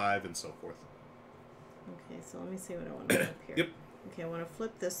would be 5, and so forth. Okay, so let me see what I want to flip here. Yep. Okay, I want to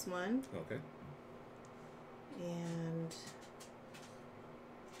flip this one. Okay. And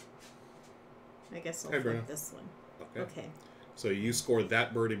I guess I'll flip this one. Okay. So you score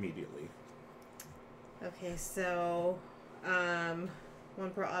that bird immediately. Okay, so 1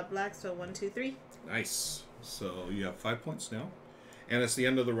 1 per odd black, so 1, 2, 3. Nice. So you have 5 points now. And it's the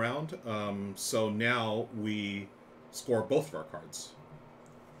end of the round. So now we score both of our cards.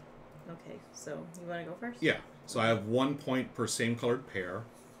 Okay, so you want to go first? Yeah. So I have 1 point per same colored pair.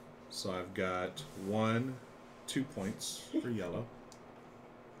 So I've got 2 points for yellow.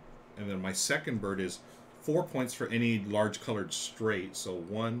 And then my second bird is 4 points for any large colored straight. So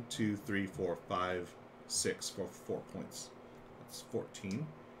 1, 2, 3, 4, 5, 6 for 4 points. That's 14.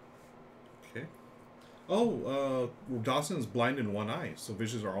 Okay. Oh, Dawson's blind in one eye. So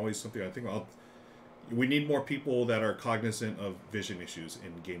visions are always something I think about. We need more people that are cognizant of vision issues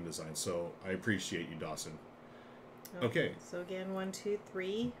in game design. So I appreciate you, Dawson. Okay. So again, 1, 2,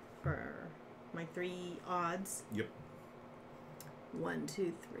 3 for my 3 odds. Yep. 1,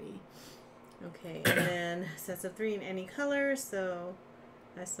 2, 3. Okay, and then sets of 3 in any color. So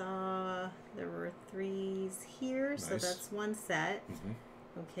I saw there were 3s here, Nice. so that's 1 set. Mm-hmm.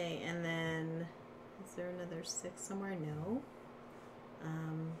 Okay, and then is there another 6 somewhere? No.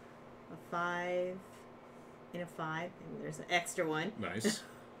 A 5 and a 5, and there's an extra one. Nice.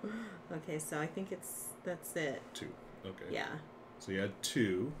 Okay, so I think that's it. 2. Okay. Yeah. So you had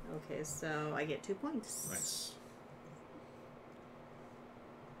 2. Okay, so I get 2 points. Nice.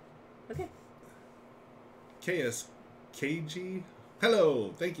 Okay. KSKG.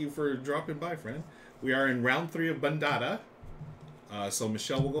 Hello. Thank you for dropping by, friend. We are in round 3 of Bandada. So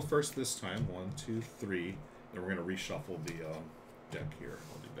Michelle will go first this time. 1, 2, 3. Then we're going to reshuffle the deck here.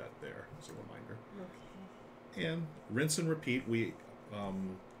 I'll do that there as a reminder. Okay. And rinse and repeat. We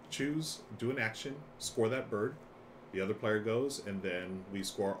choose, do an action, score that bird. The other player goes, and then we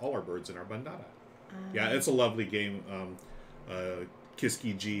score all our birds in our Bandada. Yeah, it's a lovely game.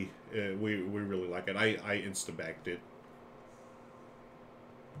 Kiski G, we really like it. I insta-bagged it.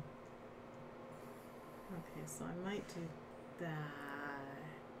 Okay, so I might do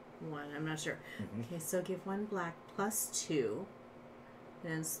that one. I'm not sure. Mm-hmm. Okay, so give 1 black plus 2,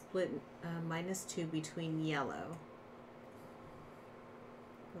 and split -2 between yellow.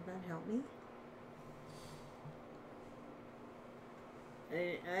 Will that help me?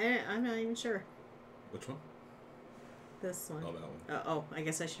 I'm not even sure. Which one? This one. Oh, that one. Oh, I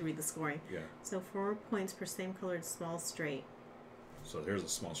guess I should read the scoring. Yeah. So 4 points per same colored small straight. So here's a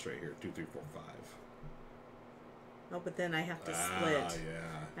small straight here. 2, 3, 4, 5. Oh, but then I have to split. Ah,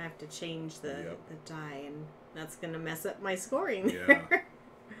 yeah. I have to change the die, and that's going to mess up my scoring. Yeah.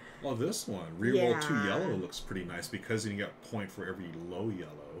 Oh, this one. Reroll Yeah. 2 yellow looks pretty nice because you get a point for every low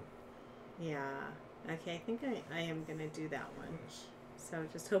yellow. Yeah. Okay, I think I am going to do that one. Nice. So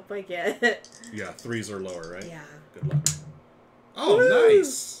just hope I get it. Yeah, 3s are lower, right? Yeah. Good luck. Oh, Woo!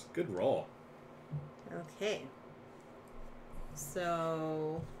 nice. Good roll. Okay.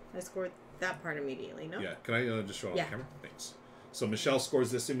 So I scored that part immediately, no? Yeah, can I just show on Yeah. the camera? Thanks. So Michelle scores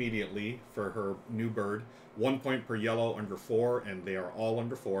this immediately for her new bird. 1 point per yellow under 4, and they are all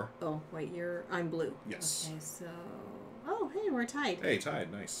under 4. Oh, wait, I'm blue. Yes. Okay, so... Oh, hey, we're tied. Hey,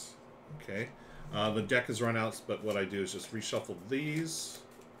 tied. Nice. Okay. The deck is run out, but what I do is just reshuffle these,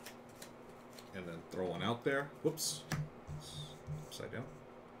 and then throw one out there. Whoops. Upside down.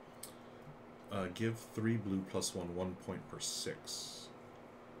 Give 3 blue plus 1, 1 point per 6.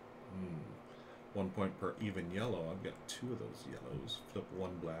 1 point per even yellow. I've got 2 of those yellows. Flip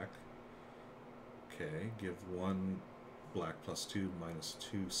 1 black. Okay, give 1 black plus 2 minus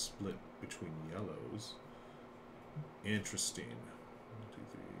 2 split between yellows. Interesting. 1, 2,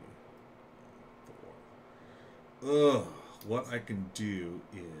 3, 4. Ugh. What I can do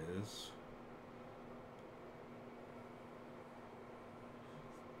is...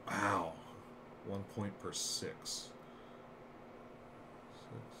 Wow. 1 point per 6.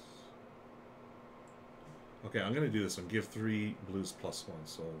 Okay, I'm going to do this one. Give 3 blues plus 1.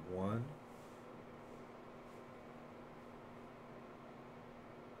 So 1.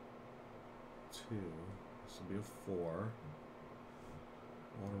 2. This will be a 4.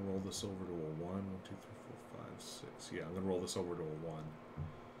 I want to roll this over to a 1. 1, 2, 3, 4, 5, 6. Yeah, I'm going to roll this over to a 1.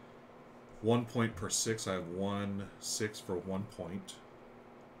 1 point per 6. I have 1, 6 for 1 point.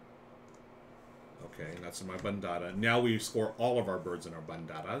 Okay, and that's in my bandada. Now we score all of our birds in our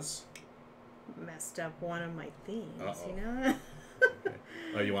bandadas. Messed up one of my things, Uh-oh. you know?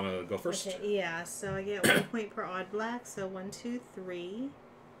 Okay. You want to go first? Okay, yeah, so I get 1 point per odd black, so 1, 2, 3.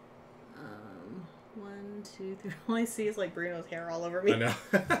 1, 2, 3. All I see is like Bruno's hair all over me. I know.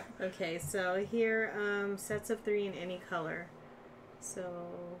 Okay, so here, sets of 3 in any color.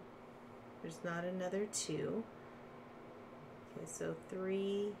 So there's not another 2. Okay, so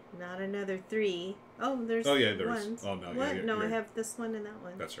 3, not another 3. Oh, there's there ones. is. Oh, no. What? Yeah, No, I have this one and that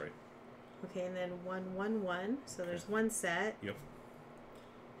one. That's right. Okay, and then 1, 1, 1. So there's one set. Yep.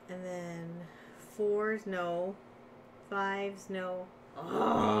 And then 4s, no. 5s, no. Oh,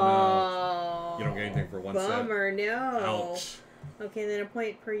 no. You don't get anything for one bummer, set? No. Ouch. Okay, then a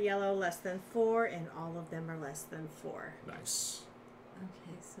point per yellow less than 4, and all of them are less than 4. Nice.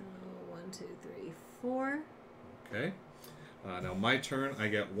 Okay, so 1, 2, 3, 4. Okay. Now my turn. I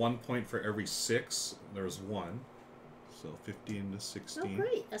get 1 point for every 6. There's 1. So 15 to 16. Oh,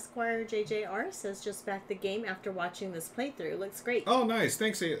 great. Esquire JJR says just back the game after watching this playthrough. Looks great. Oh, nice.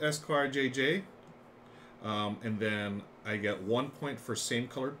 Thanks, Esquire JJ. And then I get 1 point for same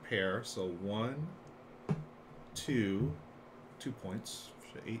colored pair. So 1, 2, 2 points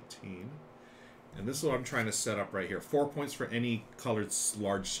to 18. And this is what I'm trying to set up right here. 4 points for any colored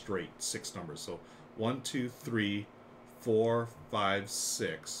large straight. 6 numbers. So 1, 2, 3, 4, 5,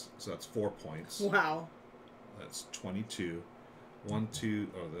 6. So that's 4 points. Wow. That's 22. 1,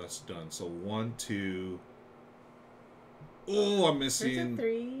 2. Oh, that's done. So 1, 2. Oh, I'm missing.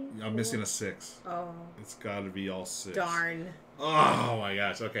 3. I'm missing a 6. Oh. It's got to be all 6. Darn. Oh my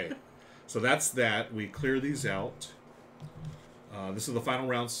gosh. Okay. So that's that. We clear these out. This is the final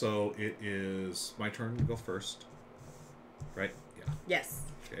round, so it is my turn to go first. Right? Yeah. Yes.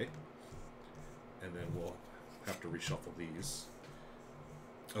 Okay. And then we'll have to reshuffle these.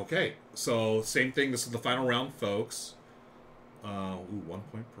 Okay. So same thing. This is the final round, folks. 1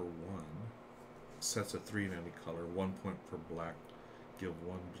 point per 1. Sets of 3 in any color. 1 point per black. Give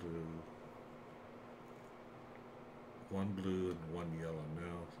 1 blue. 1 blue and 1 yellow.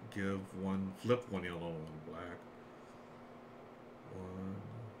 No. Give 1. Flip 1 yellow and 1 black.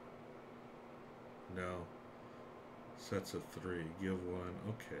 1. No. Sets of 3. Give 1.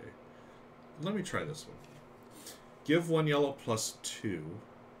 Okay. Let me try this one. Give 1 yellow plus 2.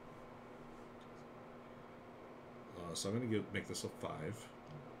 So I'm going to make this a 5.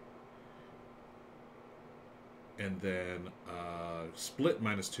 And then split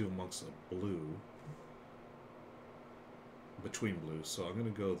 -2 amongst a blue. Between blues. So I'm going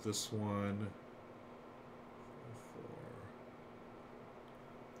to go this one. 4.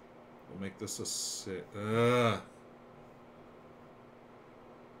 We'll make this a 6.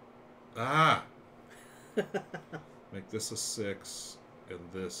 Make this a 6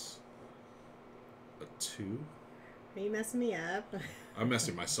 and this a 2. Are you messing me up? I'm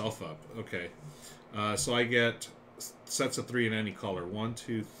messing myself up. Okay. So I get sets of 3 in any color. 1,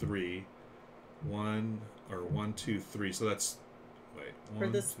 2, 3. 1, 2, 3. So that's... Wait. For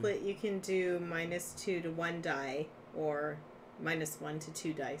the split, you can do -2 to 1 die, or -1 to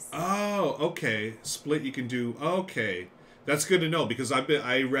 2 dice. Oh, okay. Split you can do... Okay. That's good to know, because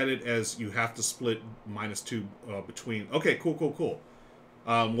I read it as you have to split -2 between... Okay, cool.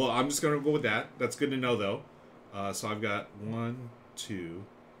 Well, I'm just going to go with that. That's good to know, though. So I've got 1, 2,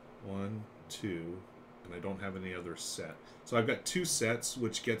 1, 2, and I don't have any other set. So I've got 2 sets,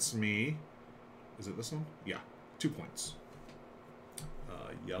 which gets me... Is it this one? Yeah, 2 points.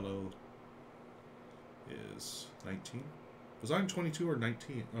 Yellow is 19. Was I on 22 or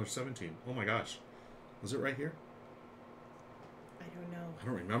 19? Or 17? Oh my gosh. Was it right here? I don't know. I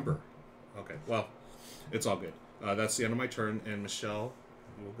don't remember. Okay, well, it's all good. That's the end of my turn, and Michelle,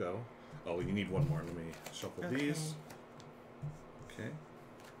 you will go. Oh, you need one more. Let me shuffle these. Okay.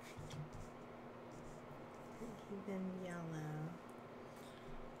 Even yellow.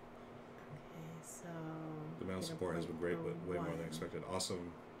 Okay, so... The mouse support has been great, but way more than expected.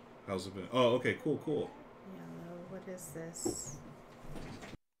 Awesome. How's it been? Oh, okay, cool. Yellow, what is this?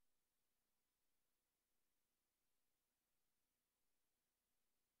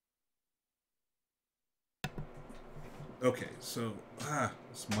 Okay, so,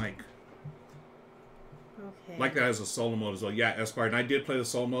 it's Mike. Okay. Like that has a solo mode as well. Yeah, Esquire, and I did play the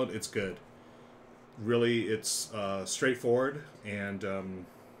solo mode. It's good. Really, it's straightforward and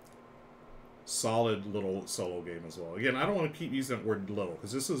solid little solo game as well. Again, I don't want to keep using that word little,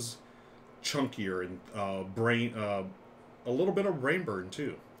 because this is chunkier and a little bit of brain burn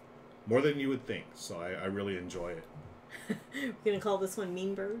too. More than you would think. So I really enjoy it. We're gonna call this one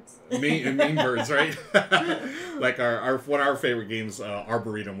Mean Birds. Mean Birds, right? Like one of our favorite games,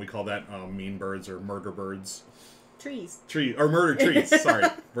 Arboretum. We call that Mean Birds or Murder Birds. Trees. Or Murder Trees. Sorry,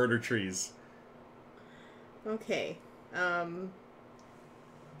 Murder Trees. Okay.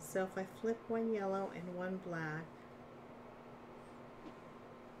 So if I flip 1 yellow and 1 black,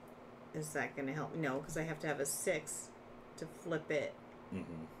 is that gonna help? No, because I have to have a 6 to flip it.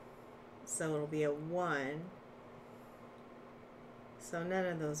 Mm-hmm. So it'll be a 1. So none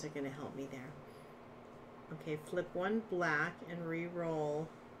of those are going to help me there. Okay, flip 1 black and re-roll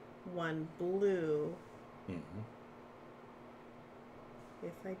 1 blue. Mm-hmm.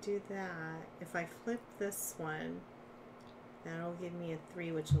 If I do that, if I flip this one, That'll give me a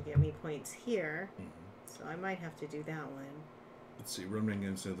 3, which will get me points here. So I might have to do that one. Let's see, running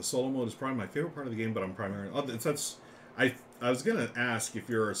into the solo mode is probably my favorite part of the game, but I'm primarily... I was going to ask if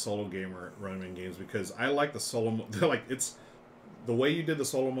you're a solo gamer at running games, because I like the solo mode. Like, it's... The way you did the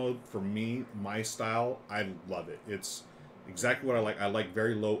solo mode, for me, my style, I love it. It's exactly what I like. I like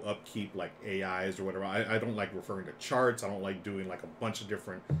very low upkeep, like AIs or whatever. I don't like referring to charts. I don't like doing like a bunch of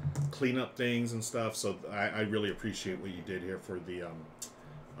different cleanup things and stuff. So I really appreciate what you did here for the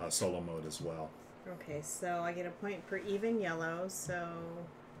solo mode as well. Okay, so I get a point per even yellow, so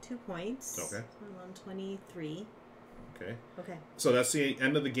 2 points. Okay. So I'm on 23. Okay. Okay. So that's the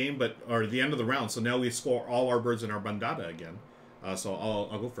end of the game, or the end of the round. So now we score all our birds in our bandada again. So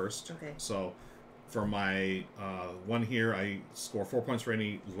I'll go first. Okay. So for my one here, I score 4 points for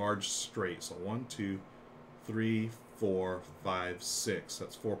any large straight. So 1, 2, 3, 4, 5, 6.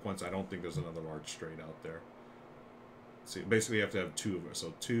 That's 4 points. I don't think there's another large straight out there. See, basically you have to have 2 of it.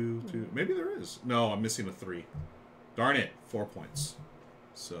 So 2, 2. Maybe there is. No, I'm missing a 3. Darn it. 4 points.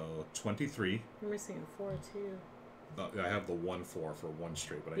 So 23. You're missing a 4 too. I have the 1, 4 for one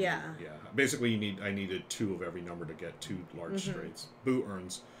straight, but yeah. Basically, I needed 2 of every number to get 2 large straights. Boo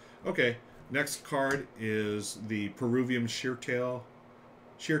earns. Okay, next card is the Peruvian sheartail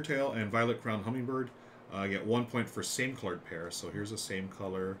and violet crowned hummingbird. I get 1 point for same colored pair. So here's the same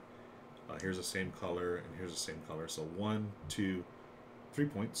color, here's the same color, and here's the same color. So 1, 2, 3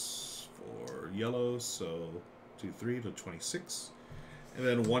 points for yellow. So 2, 3 to 26, and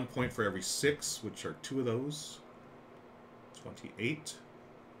then 1 point for every 6, which are 2 of those. 28.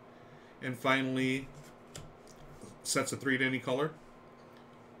 And finally, sets of 3 to any color.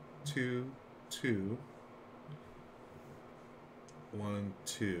 2, 2. 1,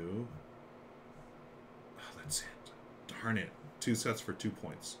 2. Oh, that's it. Darn it. 2 sets for 2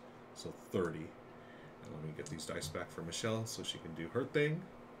 points. So 30. And let me get these dice back for Michelle so she can do her thing.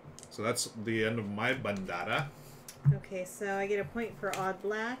 So that's the end of my bandada. Okay, so I get a point for odd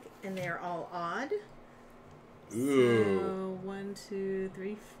black, and they're all odd. Ooh. So 1, 2,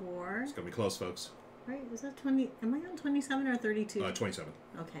 3, 4. It's gonna be close, folks. Right? Was that 20? Am I on 27 or 32? 27.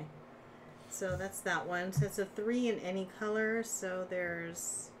 Okay. So that's that one. So it's a 3 in any color. So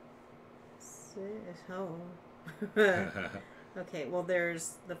there's 6. Oh. Okay. Well,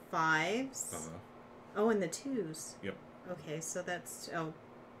 there's the 5s. Oh, and the 2s. Yep. Okay. So that's. Oh.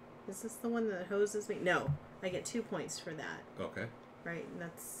 Is this the one that hoses me? No. I get 2 points for that. Okay. Right? And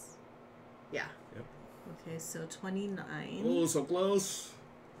that's. Yeah. Yep. Okay, so 29. Oh, so close.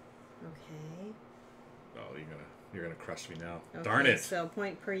 Okay. Oh, you're gonna crush me now. Okay, Darn it. So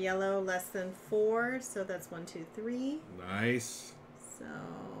point per yellow, less than 4. So that's 1, 2, 3. Nice. So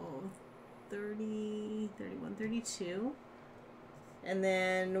 30, 31, 32. And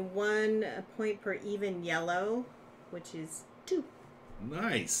then 1 point per even yellow, which is 2.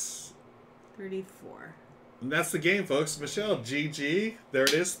 Nice. 34. And that's the game, folks. Michelle, GG. There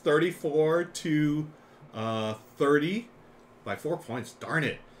it is, 34 to 30 by 4 points. Darn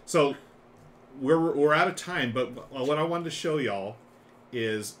it. So we're out of time, but what I wanted to show y'all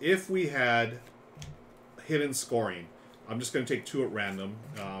is if we had hidden scoring. I'm just going to take 2 at random.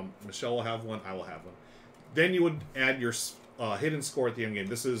 Michelle will have one. I will have one. Then you would add your hidden score at the end of the game.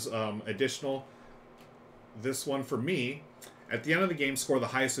 This is additional. This one for me. At the end of the game, score the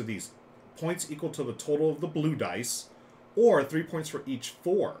highest of these. Points equal to the total of the blue dice, or 3 points for each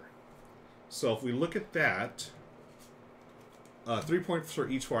 4. So if we look at that, 3 points for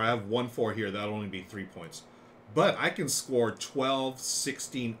each 4. I have 1 4 here. That'll only be 3 points. But I can score 12,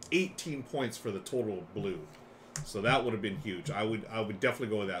 16, 18 points for the total of blue. So that would have been huge. I would definitely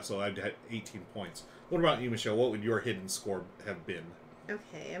go with that. So I'd had 18 points. What about you, Michelle? What would your hidden score have been?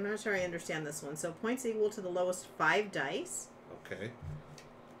 Okay, I'm not sure I understand this one. So points equal to the lowest 5 dice. Okay.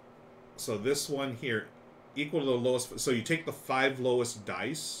 So this one here, equal to the lowest. So you take the 5 lowest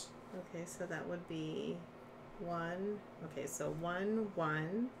dice. Okay, so that would be 1. Okay, so 1,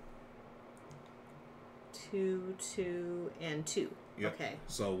 1, 2, 2, and 2. Yep. Okay.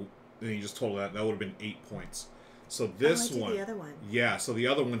 So then you just total that. That would have been 8 points. So this I did one. the other one. Yeah. So the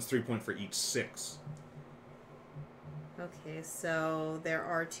other one's 3 points for each 6. Okay, so there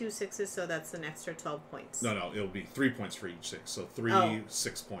are 2 6s, so that's an extra 12 points. No, it'll be 3 points for each 6. So 3,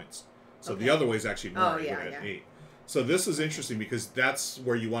 6 points. So Okay. the other way is actually more. Oh, yeah, You're at yeah. 8. So this is interesting because that's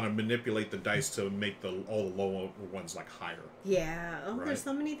where you want to manipulate the dice to make all the lower ones like higher. Yeah. Oh, Right. There's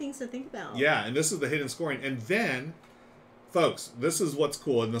so many things to think about. Yeah, and this is the hidden scoring. And then, folks, this is what's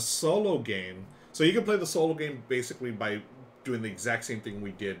cool. In the solo game, so you can play the solo game basically by doing the exact same thing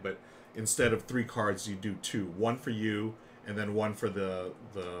we did, but instead of 3 cards, you do 2. 1 for you, and then 1 for the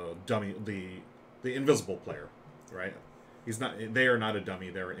dummy, the invisible player, right? He's not. They are not a dummy.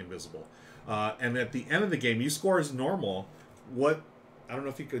 They're invisible. And at the end of the game, you score as normal. What? I don't know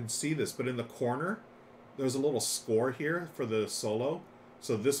if you could see this, but in the corner, there's a little score here for the solo.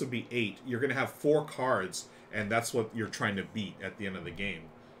 So this would be 8. You're going to have 4 cards, and that's what you're trying to beat at the end of the game.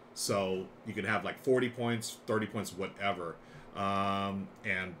 So you can have like 40 points, 30 points, whatever.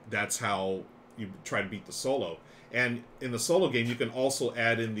 And that's how you try to beat the solo. And in the solo game, you can also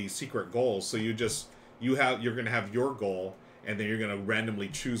add in the secret goals. So you're going to have your goal, and then you're going to randomly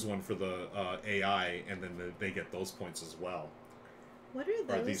choose one for the AI, and then they get those points as well. What are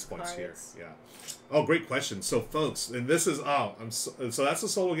those these cards? Points here? Yeah. Oh, great question. So, folks, and this is so that's a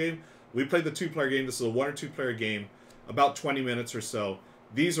solo game. We played the 2-player game. This is a 1 or 2-player game, about 20 minutes or so.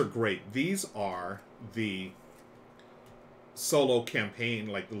 These are great. These are the solo campaign,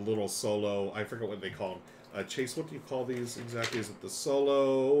 like the little solo. I forget what they call them. Chase, what do you call these exactly? Is it the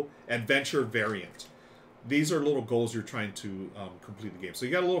solo adventure variant? These are little goals you're trying to complete the game. So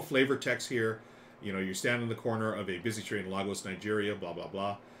you got a little flavor text here. You know, you stand in the corner of a busy street in Lagos, Nigeria, blah, blah,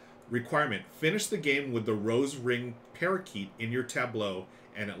 blah. Requirement, finish the game with the rose ring parakeet in your tableau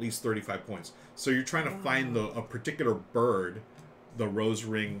and at least 35 points. So you're trying to find a particular bird, the rose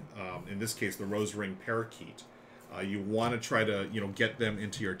ring, in this case, the rose ring parakeet. You want to try to, get them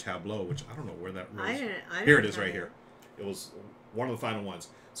into your tableau, which I don't know where that rose... Here it is right here. It was one of the final ones.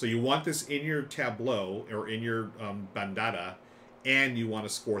 So you want this in your tableau or in your bandada, and you want to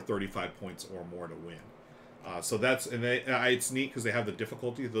score 35 points or more to win. So that's... and it's neat because they have the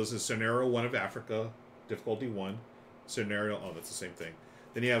difficulty. Those is Scenario 1 of Africa, difficulty 1. Scenario... Oh, that's the same thing.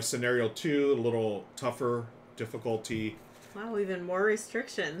 Then you have Scenario 2, a little tougher difficulty. Wow, even more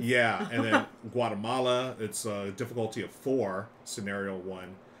restrictions. Yeah, and then Guatemala, it's a difficulty of 4, Scenario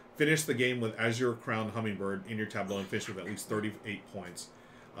 1. Finish the game with Azure Crowned Hummingbird in your tableau and finish with at least 38 points.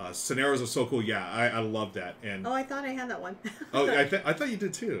 Scenarios are so cool. Yeah, I love that. And I thought I had that one. I thought you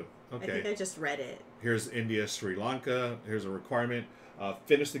did too. Okay. I think I just read it. Here's India, Sri Lanka. Here's a requirement.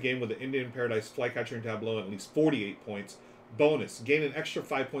 Finish the game with the Indian Paradise Flycatcher in tableau and at least 48 points. Bonus, gain an extra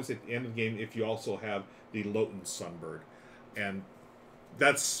 5 points at the end of the game if you also have the Lotan Sunbird. And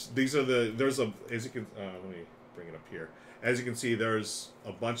as you can, let me bring it up here. As you can see, there's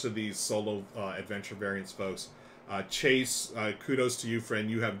a bunch of these solo adventure variants, folks. Chase, kudos to you, friend.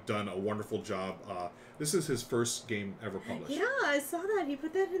 You have done a wonderful job. This is his first game ever published. Yeah, I saw that. He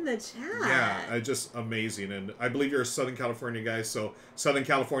put that in the chat. Yeah, just amazing. And I believe you're a Southern California guy, so Southern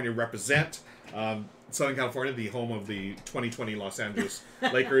California represent. Southern California, the home of the 2020 Los Angeles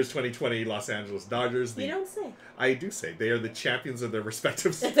Lakers, 2020 Los Angeles Dodgers. You don't say. I do say. They are the champions of their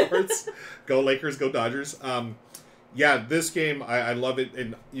respective sports. Go Lakers, go Dodgers. Yeah, this game, I love it.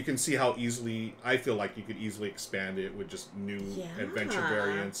 And you can see how easily, I feel like you could easily expand it with just new adventure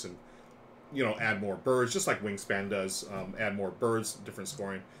variants and, add more birds, just like Wingspan does. Add more birds, different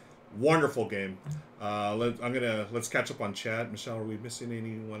scoring. Wonderful game. Let's catch up on chat. Michelle, are we missing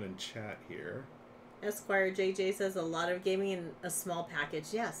anyone in chat here? Esquire JJ says a lot of gaming in a small package.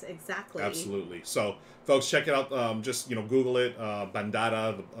 Yes, exactly. Absolutely. So, folks, check it out. Just Google it.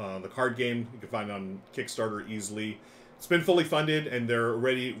 Bandada, the card game. You can find it on Kickstarter easily. It's been fully funded, and they're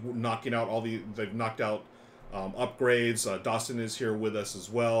already knocking out they've knocked out upgrades. Dawson is here with us as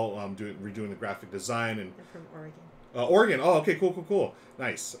well, redoing the graphic design. And they're from Oregon. Oregon. Oh, okay, cool.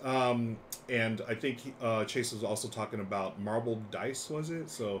 Nice. And I think Chase was also talking about marbled dice, was it?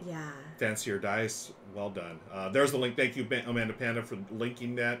 So yeah, fancier dice. Well done. There's the link. Thank you, Amanda Panda, for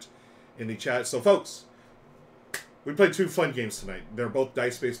linking that in the chat. So, folks, we played 2 fun games tonight. They're both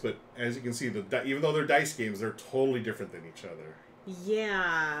dice-based, but as you can see, even though they're dice games, they're totally different than each other.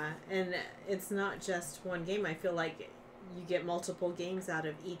 Yeah, and it's not just one game. I feel like you get multiple games out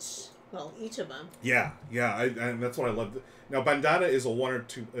of each of them. Yeah, and that's what I love. Now, Bandada is a 1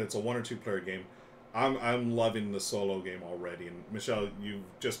 or 2 player game. I'm loving the solo game already. And Michelle, you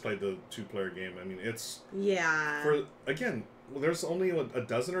just played the 2-player game. I mean, it's there's only a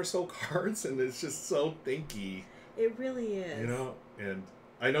dozen or so cards, and it's just so thinky. It really is. And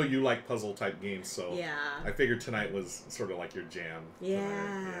I know you like puzzle type games, so yeah. I figured tonight was sort of like your jam.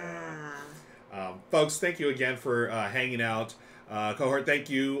 Yeah. Folks, thank you again for hanging out. Cohort, thank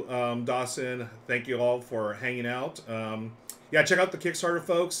you. Dawson, thank you all for hanging out. Check out the Kickstarter,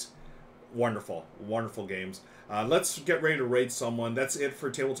 folks. Wonderful games. Let's get ready to raid someone. That's it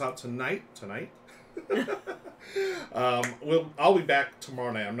for Tabletop tonight. I'll be back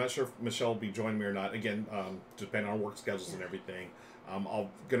tomorrow night. I'm not sure if Michelle will be joining me or not. Again, depending on work schedules and everything. I'm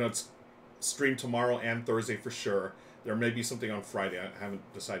gonna stream tomorrow and Thursday for sure. There may be something on Friday. I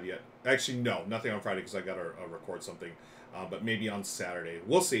haven't decided yet. Actually, no, nothing on Friday because I got to record something. But maybe on Saturday.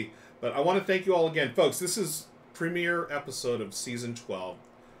 We'll see. But I want to thank you all again. Folks, this is premiere episode of season 12.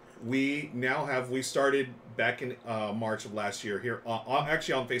 We started back in March of last year here,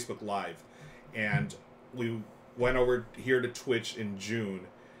 actually on Facebook Live, and we went over here to Twitch in June,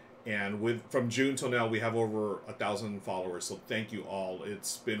 and from June till now we have over 1,000 followers. So thank you all.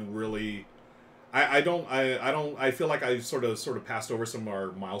 It's been really. I feel like I sort of passed over some of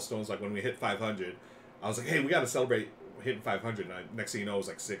our milestones. Like when we hit 500, I was like, hey, we got to celebrate hitting 500. And next thing you know, it was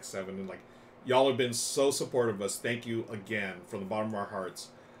like 6, 7, and like y'all have been so supportive of us. Thank you again from the bottom of our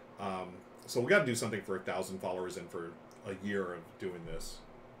hearts. So we got to do something for 1,000 followers and for a year of doing this.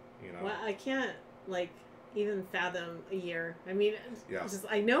 You know. Well, I can't even fathom a year. I mean, yeah.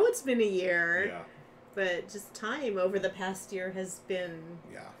 I know it's been a year. Yeah. But just time over the past year has been.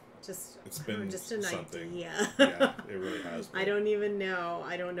 Yeah. It's been just an something. idea. Yeah, it really has been. I don't even know.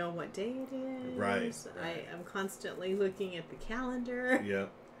 I don't know what day it is. Right. I am constantly looking at the calendar. Yeah.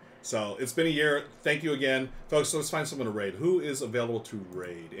 So it's been a year. Thank you again, folks. Let's find someone to raid. Who is available to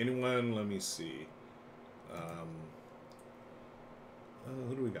raid? Anyone? Let me see.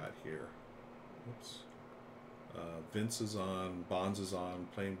 Who do we got here? Oops. Vince is on. Bonds is on.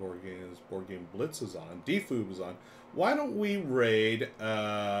 Playing board games. Board Game Blitz is on. DFoob is on. Why don't we raid?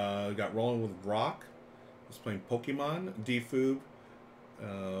 Got Rolling with Rock. Was playing Pokemon. DFoob.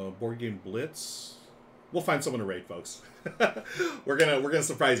 Board Game Blitz. We'll find someone to raid, folks. we're gonna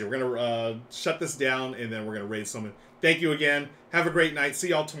surprise you. We're gonna shut this down and then we're gonna raid someone. Thank you again. Have a great night. See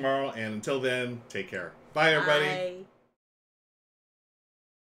y'all tomorrow. And until then, take care. Bye, everybody. Bye.